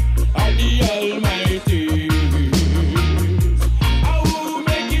on the Almighty. I will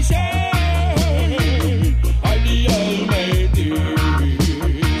make it shine on the Almighty.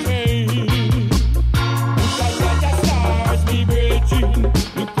 Hey, look at Jaja stars, me breathing.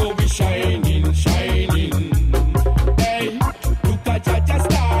 Look how we shining, shining. Hey, look at Jaja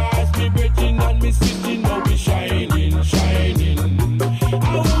stars, me breathing and me switching, now we shining, shining. I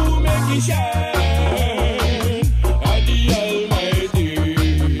will make it shine on the Almighty.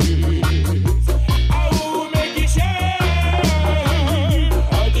 I will make it shine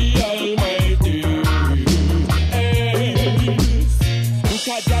on the Almighty. Hey, look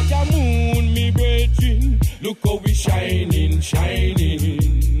at Jaja moon, me breathing. Look how we shining,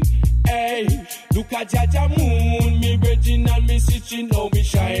 shining. Hey, look at Jaja moon, me breathing and me switching, now we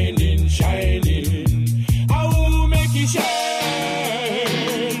shining, shining. I will make it shine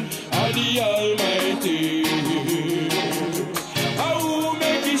on the Almighty. I will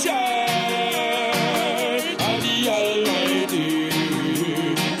make it shine on the Almighty.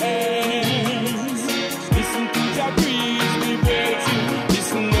 Hey, listen to the breeze, me breathing.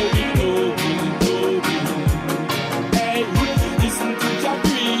 Listen how we blowing, blowing. Hey, listen to the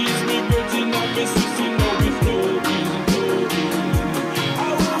breeze, me breathing and me switching, now we blowing, blowing. I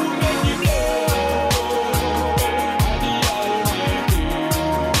will make it blow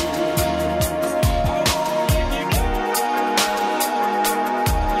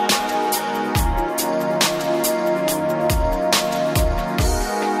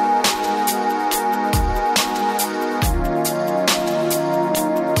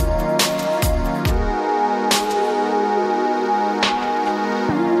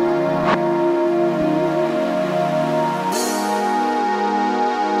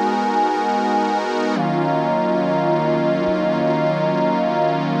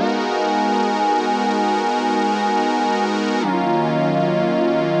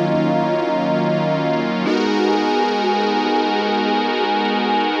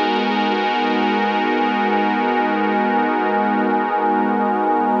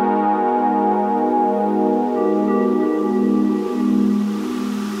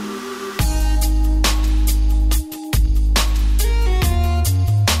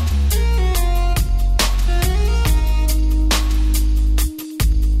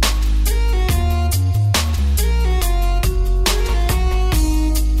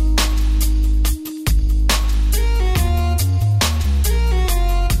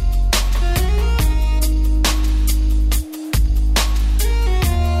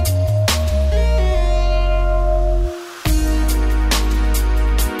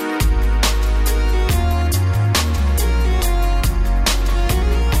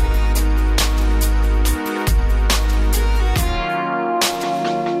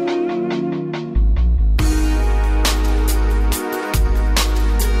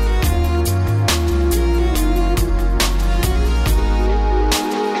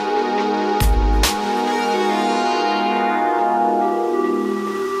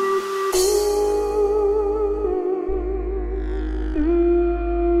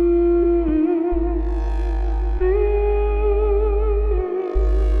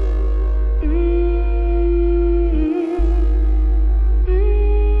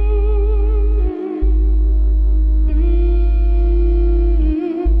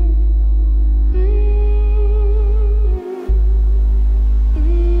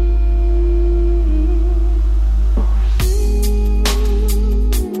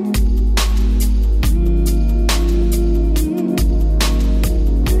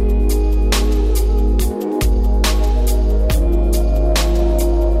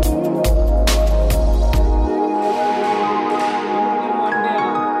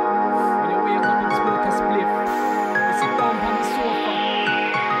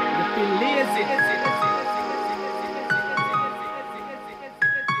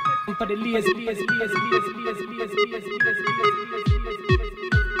When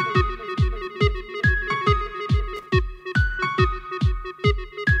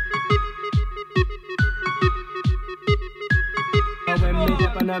me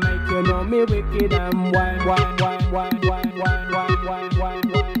up and I make you know me wicked and wine, wine, wine, wine, wine, wine, wine, wine, wine, wine,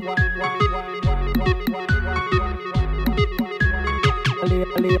 wine,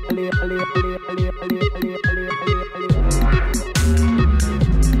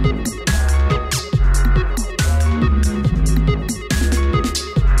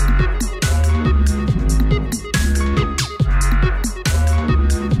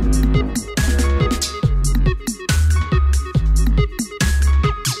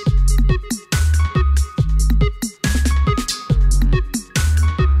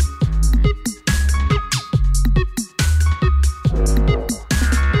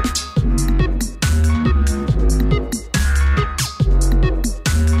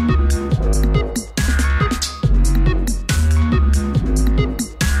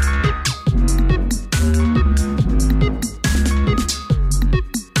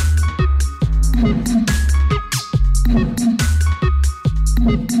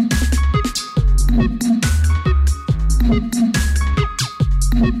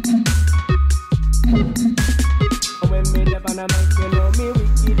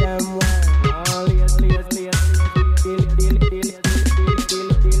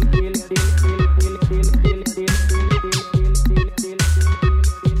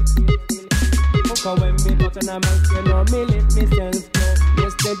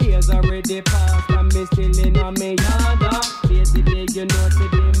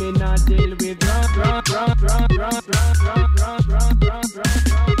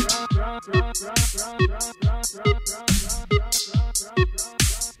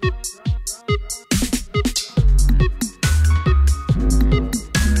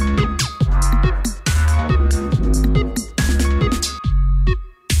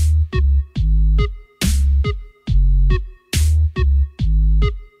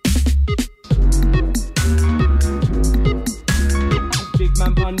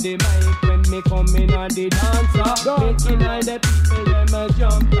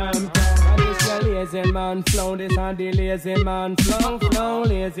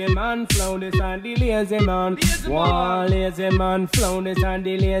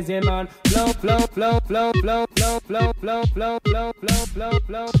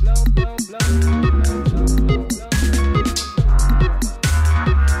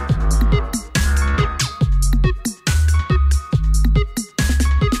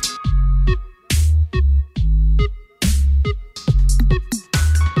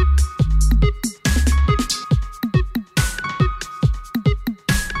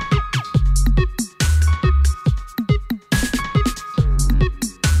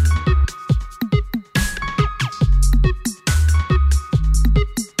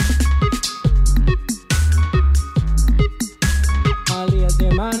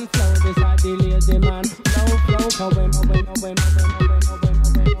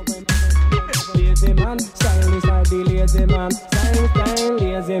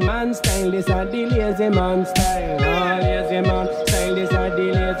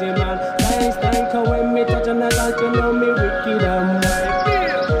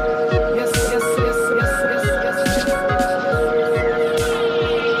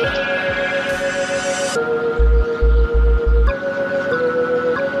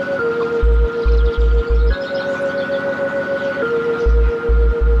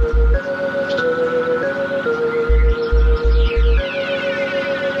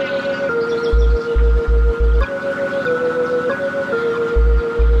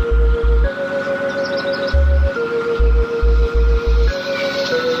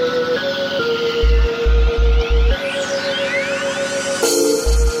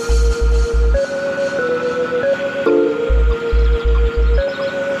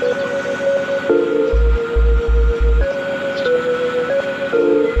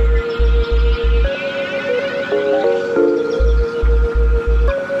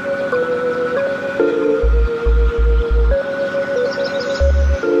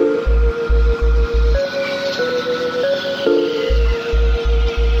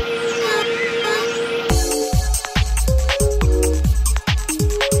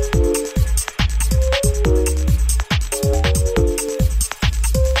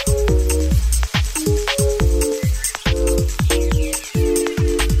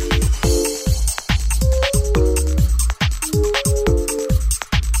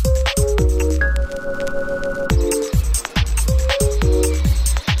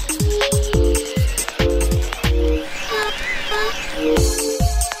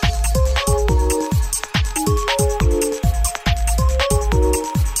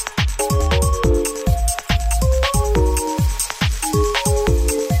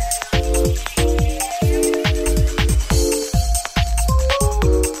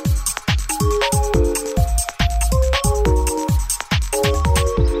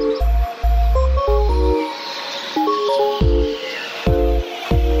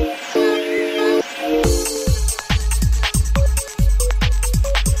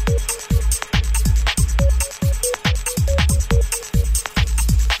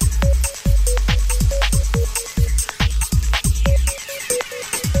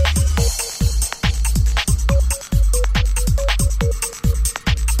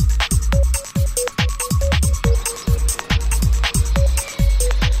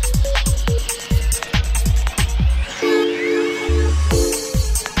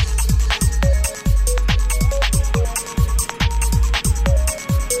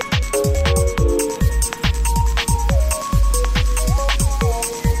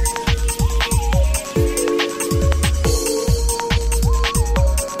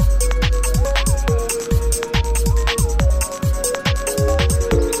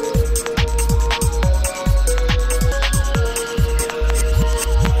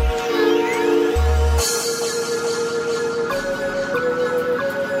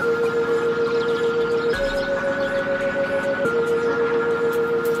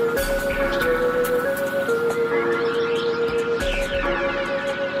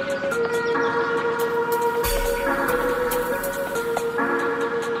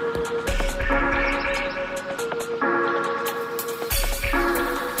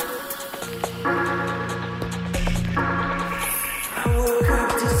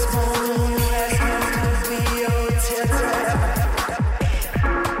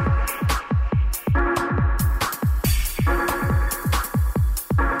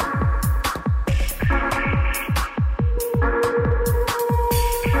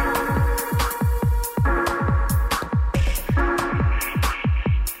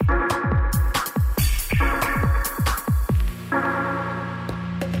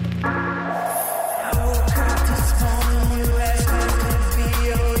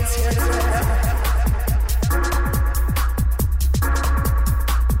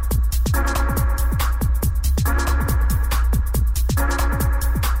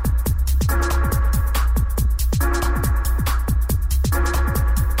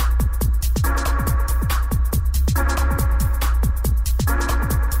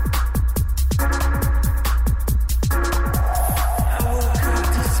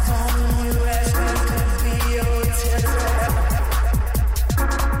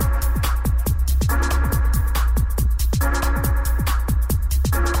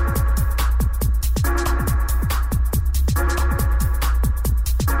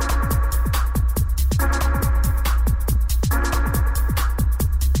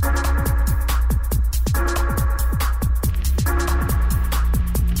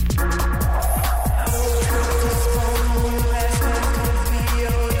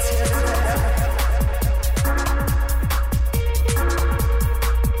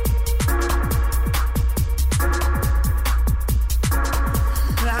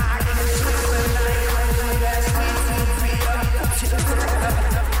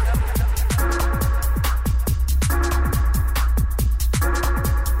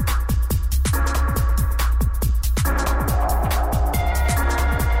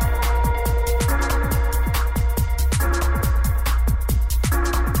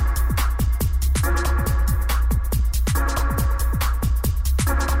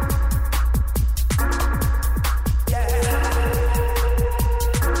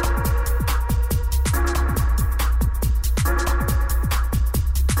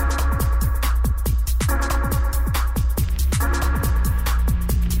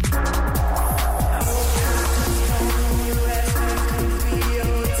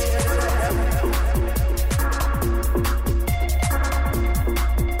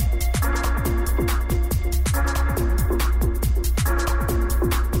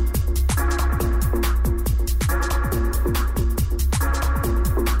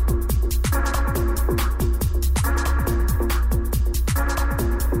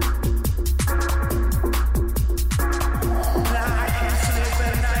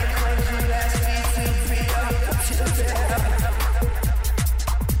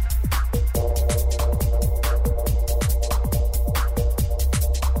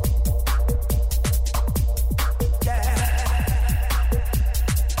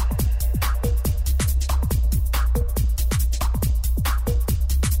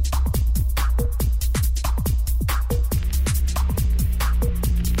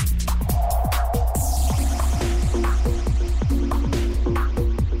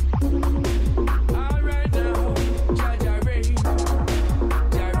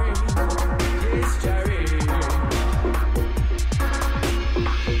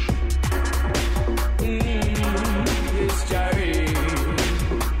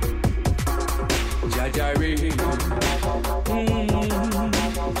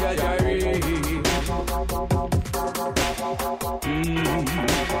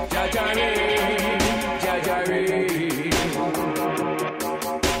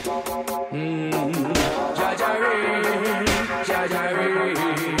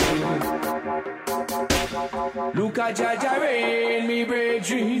 at Jaja rain, me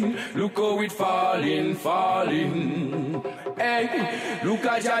brethren. Look how it falling, falling. Hey, look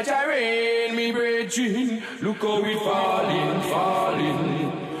at Jaja rain, me brethren. Look how it falling,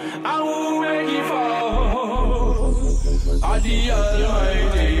 falling. I will make it fall. At the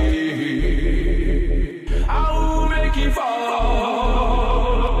Almighty, I will make it fall.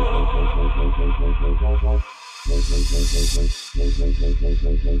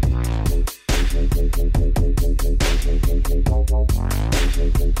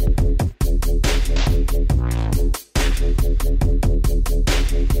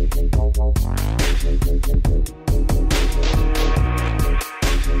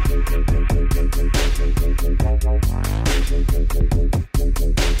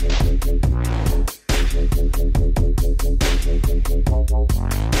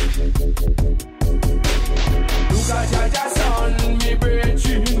 Look at Jaja sun, me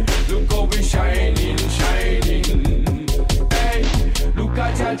brethren. Look how we shining, shining. Hey, look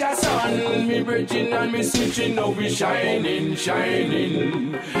at Jaja sun, me brethren, and me switching. Now we shining,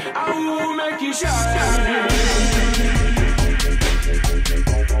 shining. I will make it shine.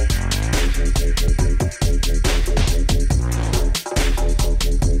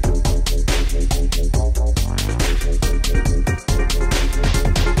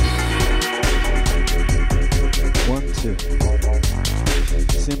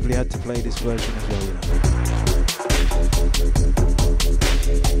 Simply had to play this version as well, you know.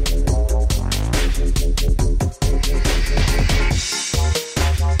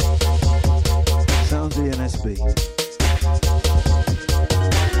 Sounds of the NSB.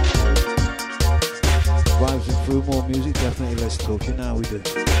 Vibes and through more music, definitely less talking. Now we do.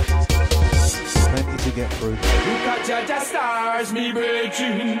 Plenty to get through. Look at Jaja stars, me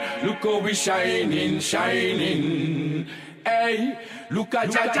brethren. Look how we shining, shining. Hey, look at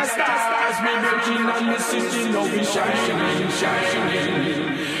Jaja stars, me brethren, and me sitting. Now we shining,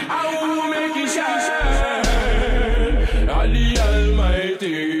 shining. I will make it shine. And the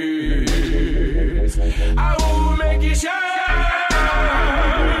Almighty, I will make it shine.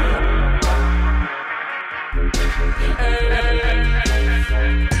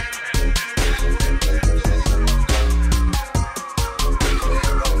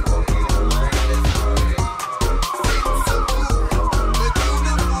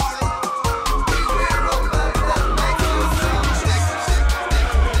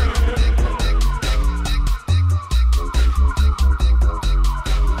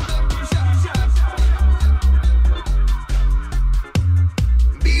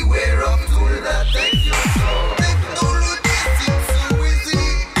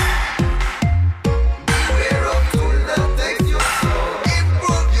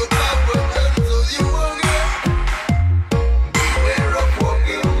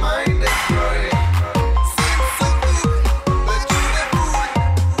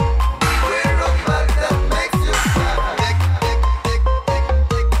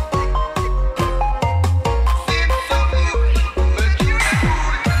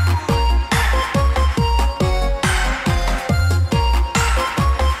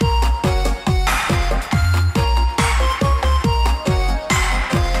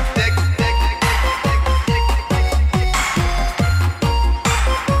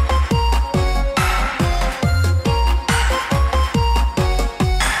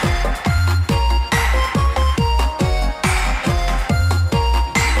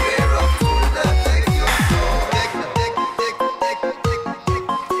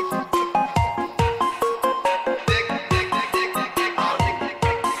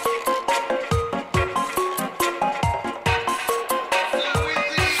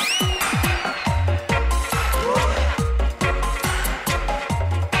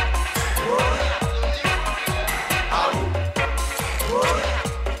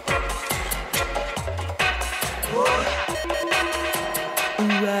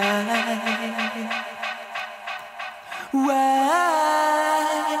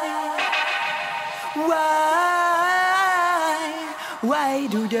 Why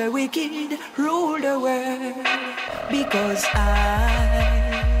do the wicked rule the world? Because I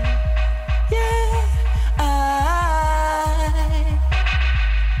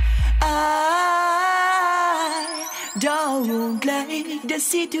don't like the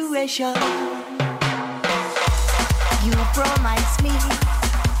situation. You promised me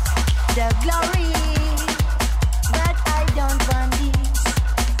the glory, but I don't want this.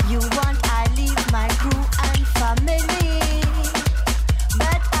 You want I leave my crew and family,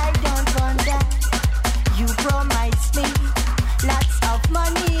 but I don't want that. You promised me lots of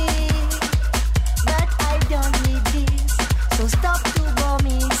money, but I don't need this. So stop to go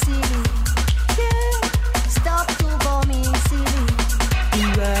me silly. Yeah, stop to go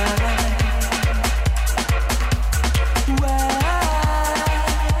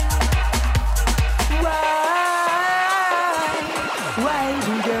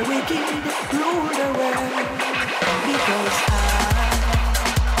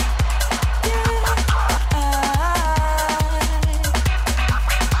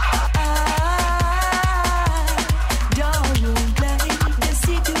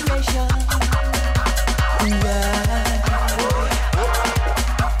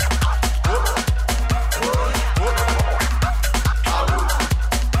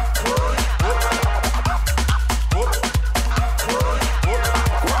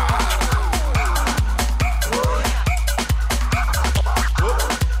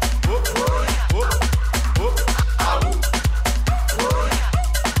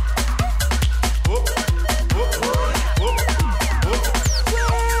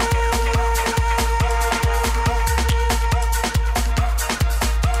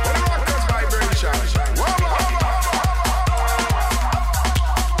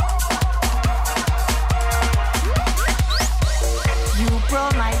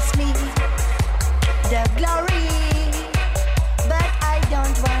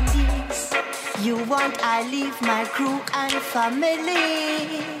of my crew and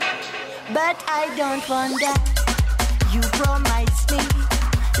family. But I don't want that. You promised me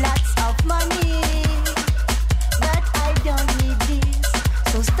lots of money, but I don't need this.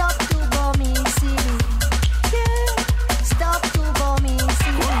 So stop to bore me silly. Yeah, stop to bore me silly.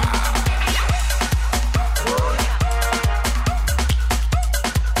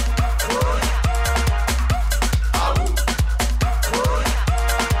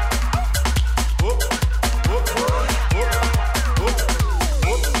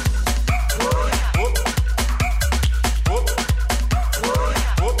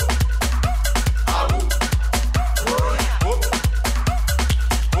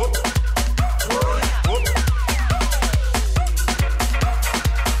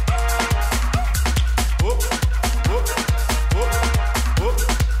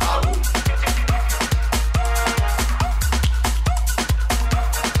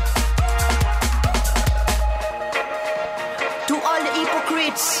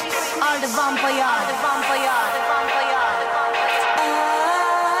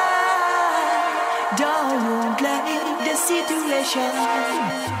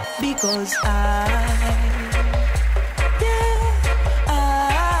 Because I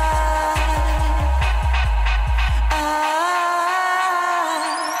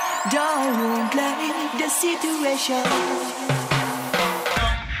don't like the situation.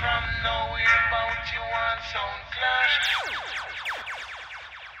 Come from nowhere, but you want sound clash.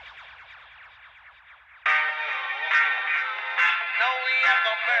 Now we have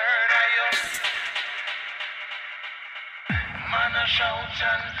a murder you. Man a shout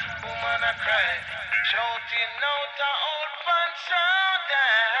and woman a cry, shouting out a old band sound.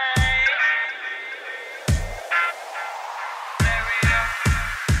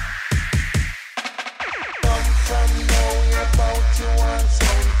 Come from nowhere, about you want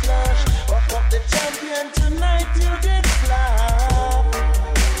sound clash. Walk up the champion tonight, you did flop.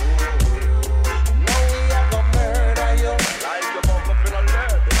 Now we have a murder you, like the bump up in a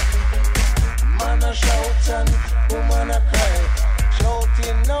lead. Man a shout and woman a cry,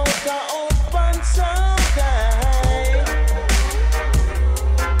 shouting out the old band sound.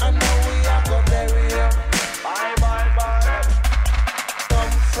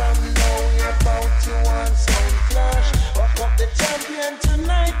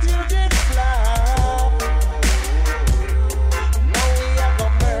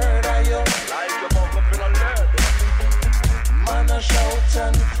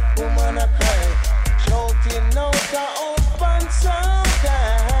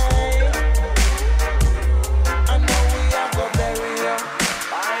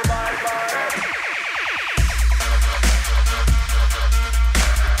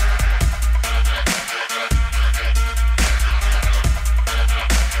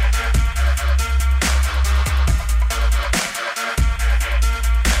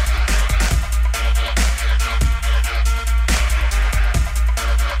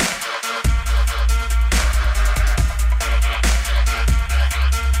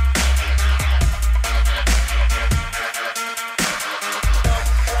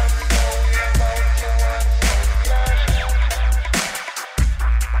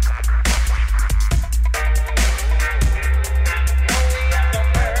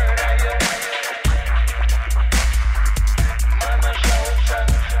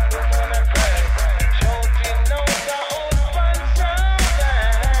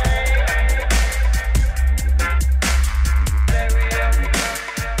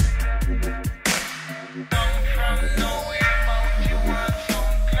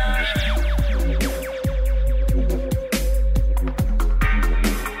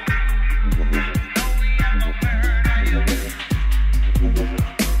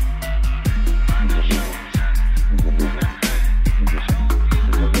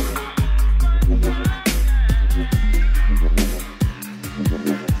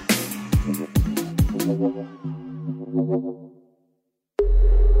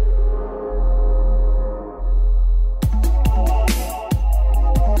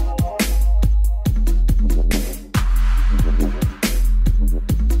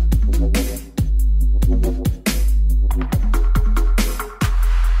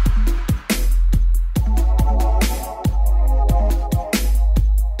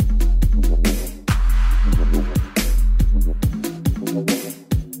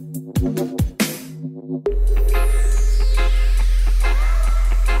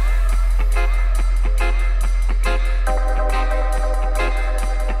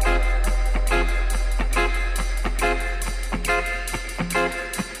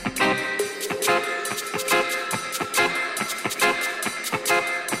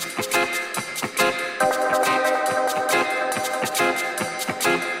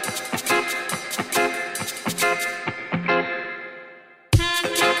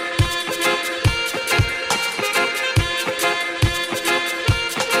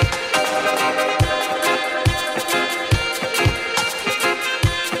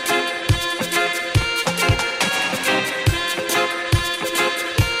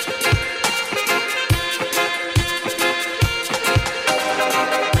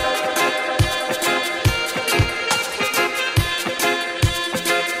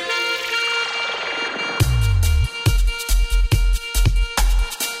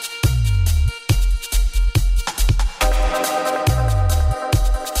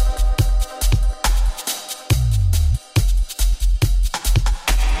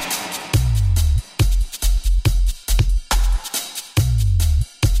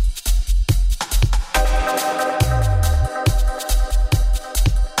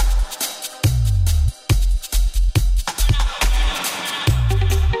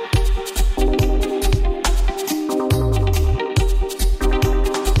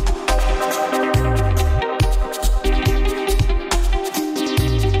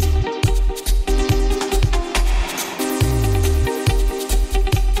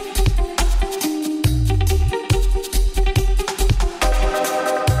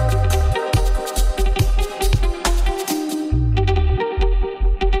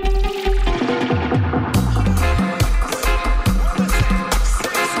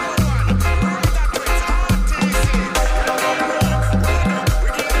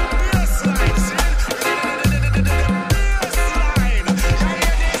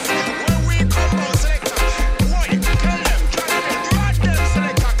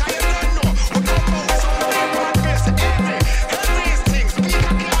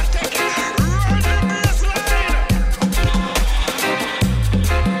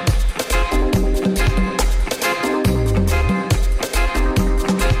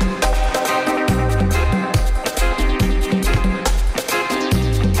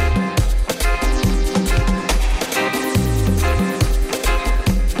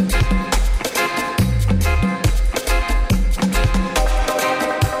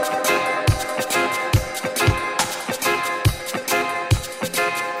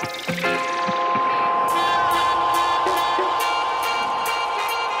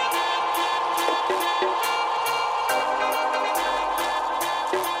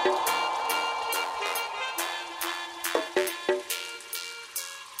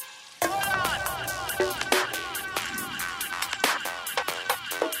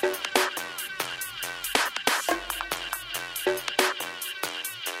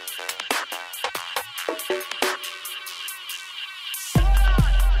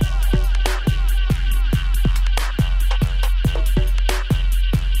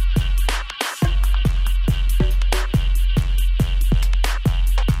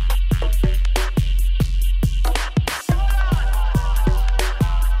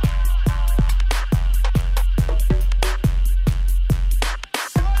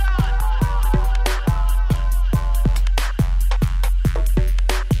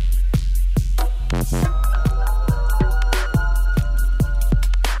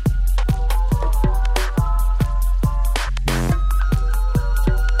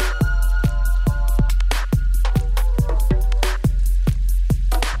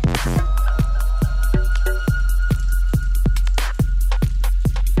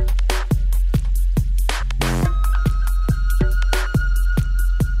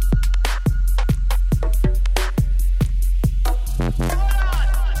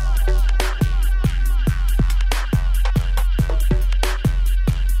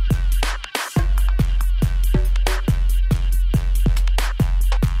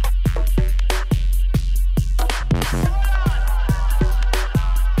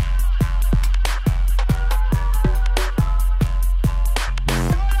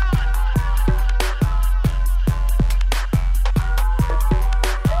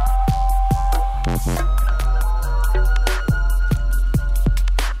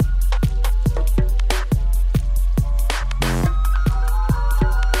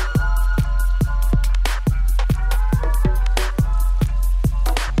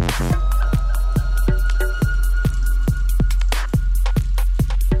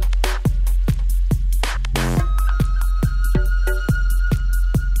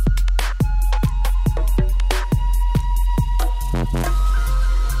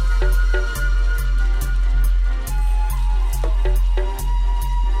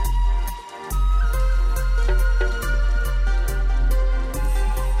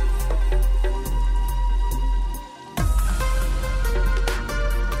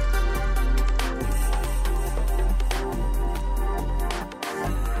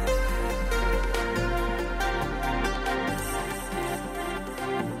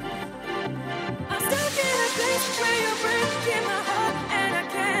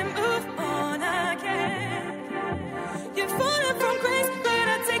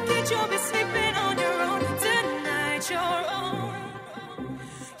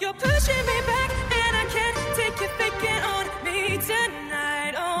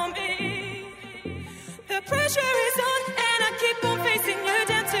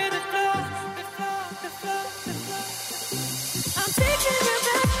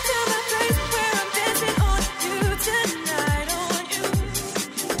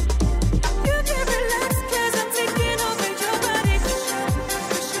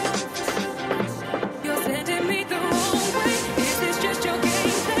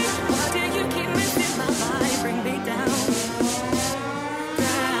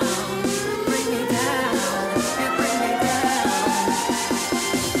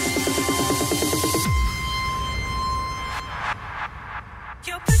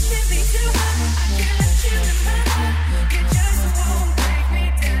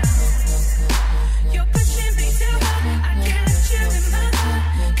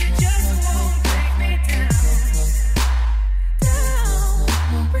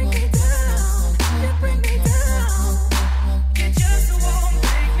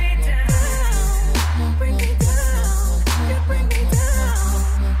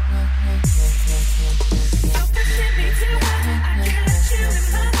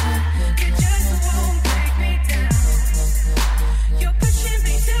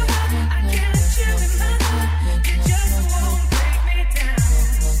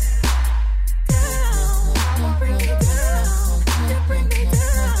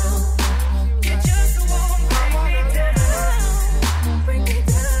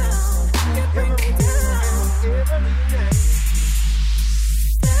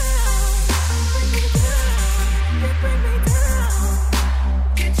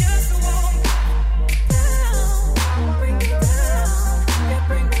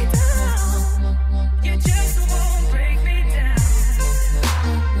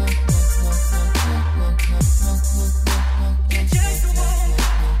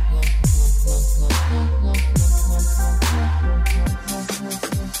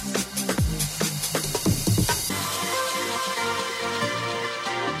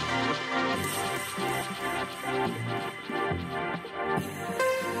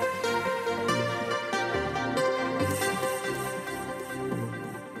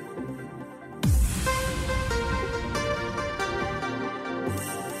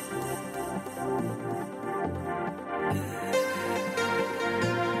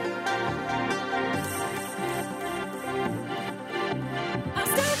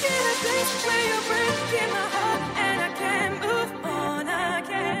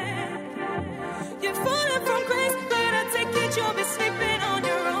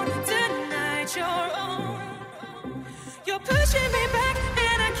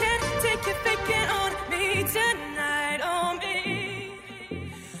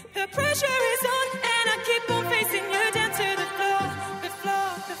 pressure is on, and I keep on facing you down to the floor, the floor,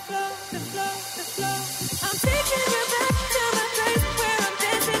 the floor, the floor, the floor. I'm taking you back to the place where I'm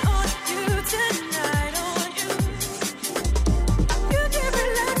dancing on you tonight, on you. You can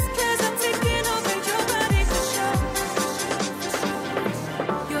relax, 'cause I'm taking over your body for sure.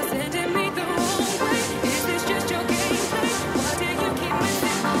 You're sending me the wrong way. Is this just your gameplay? Why do you keep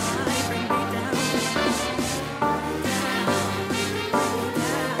messing my mind? Bring me down.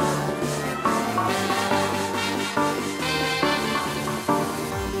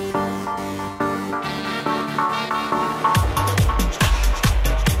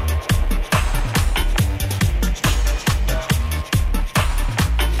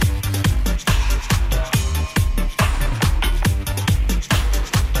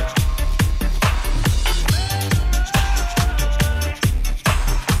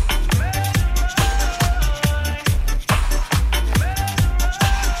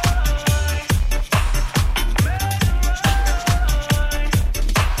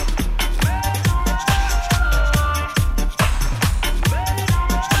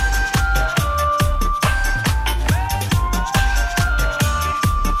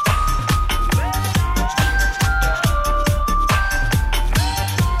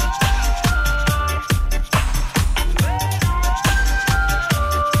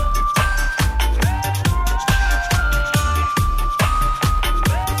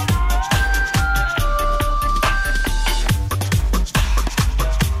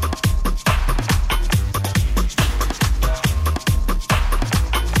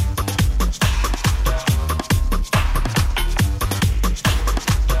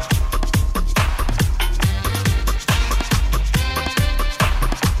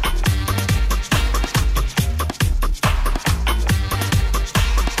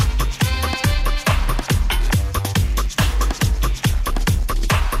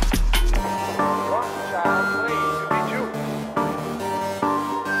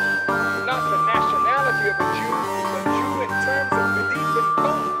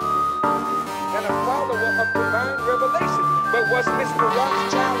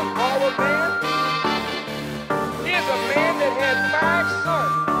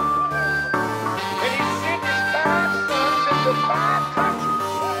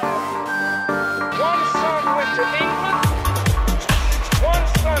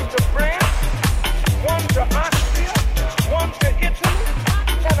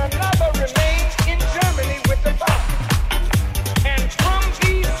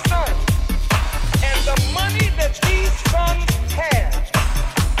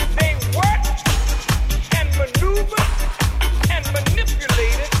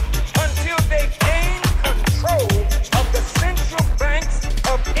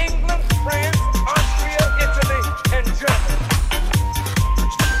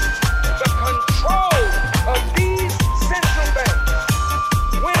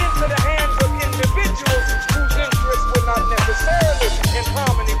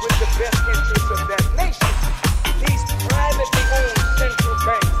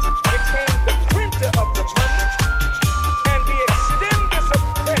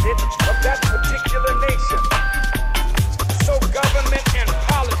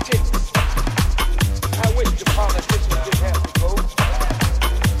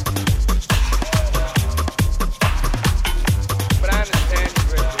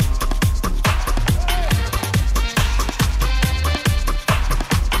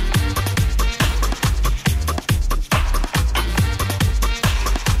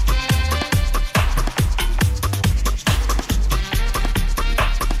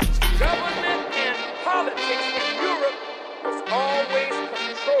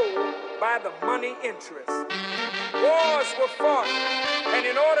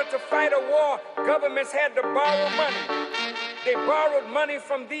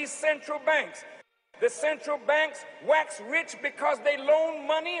 Central banks. The central banks waxed rich because they loaned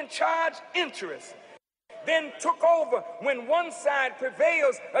money and charged interest, then took over when one side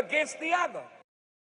prevails against the other.